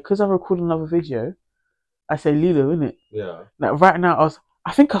what? Yeah, because I recorded another video, I said Lilo, innit? Yeah. Now right now,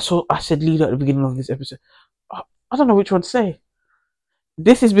 I think I said Lilo at the beginning of this episode. I don't know which one to say.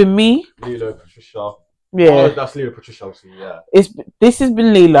 This has been me. Lilo, Patricia. Yeah. Oh, that's Lilo, Patricia, obviously, yeah. This has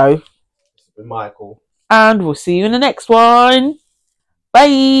been Lilo. This has been Michael. And we'll see you in the next one.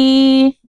 Bye.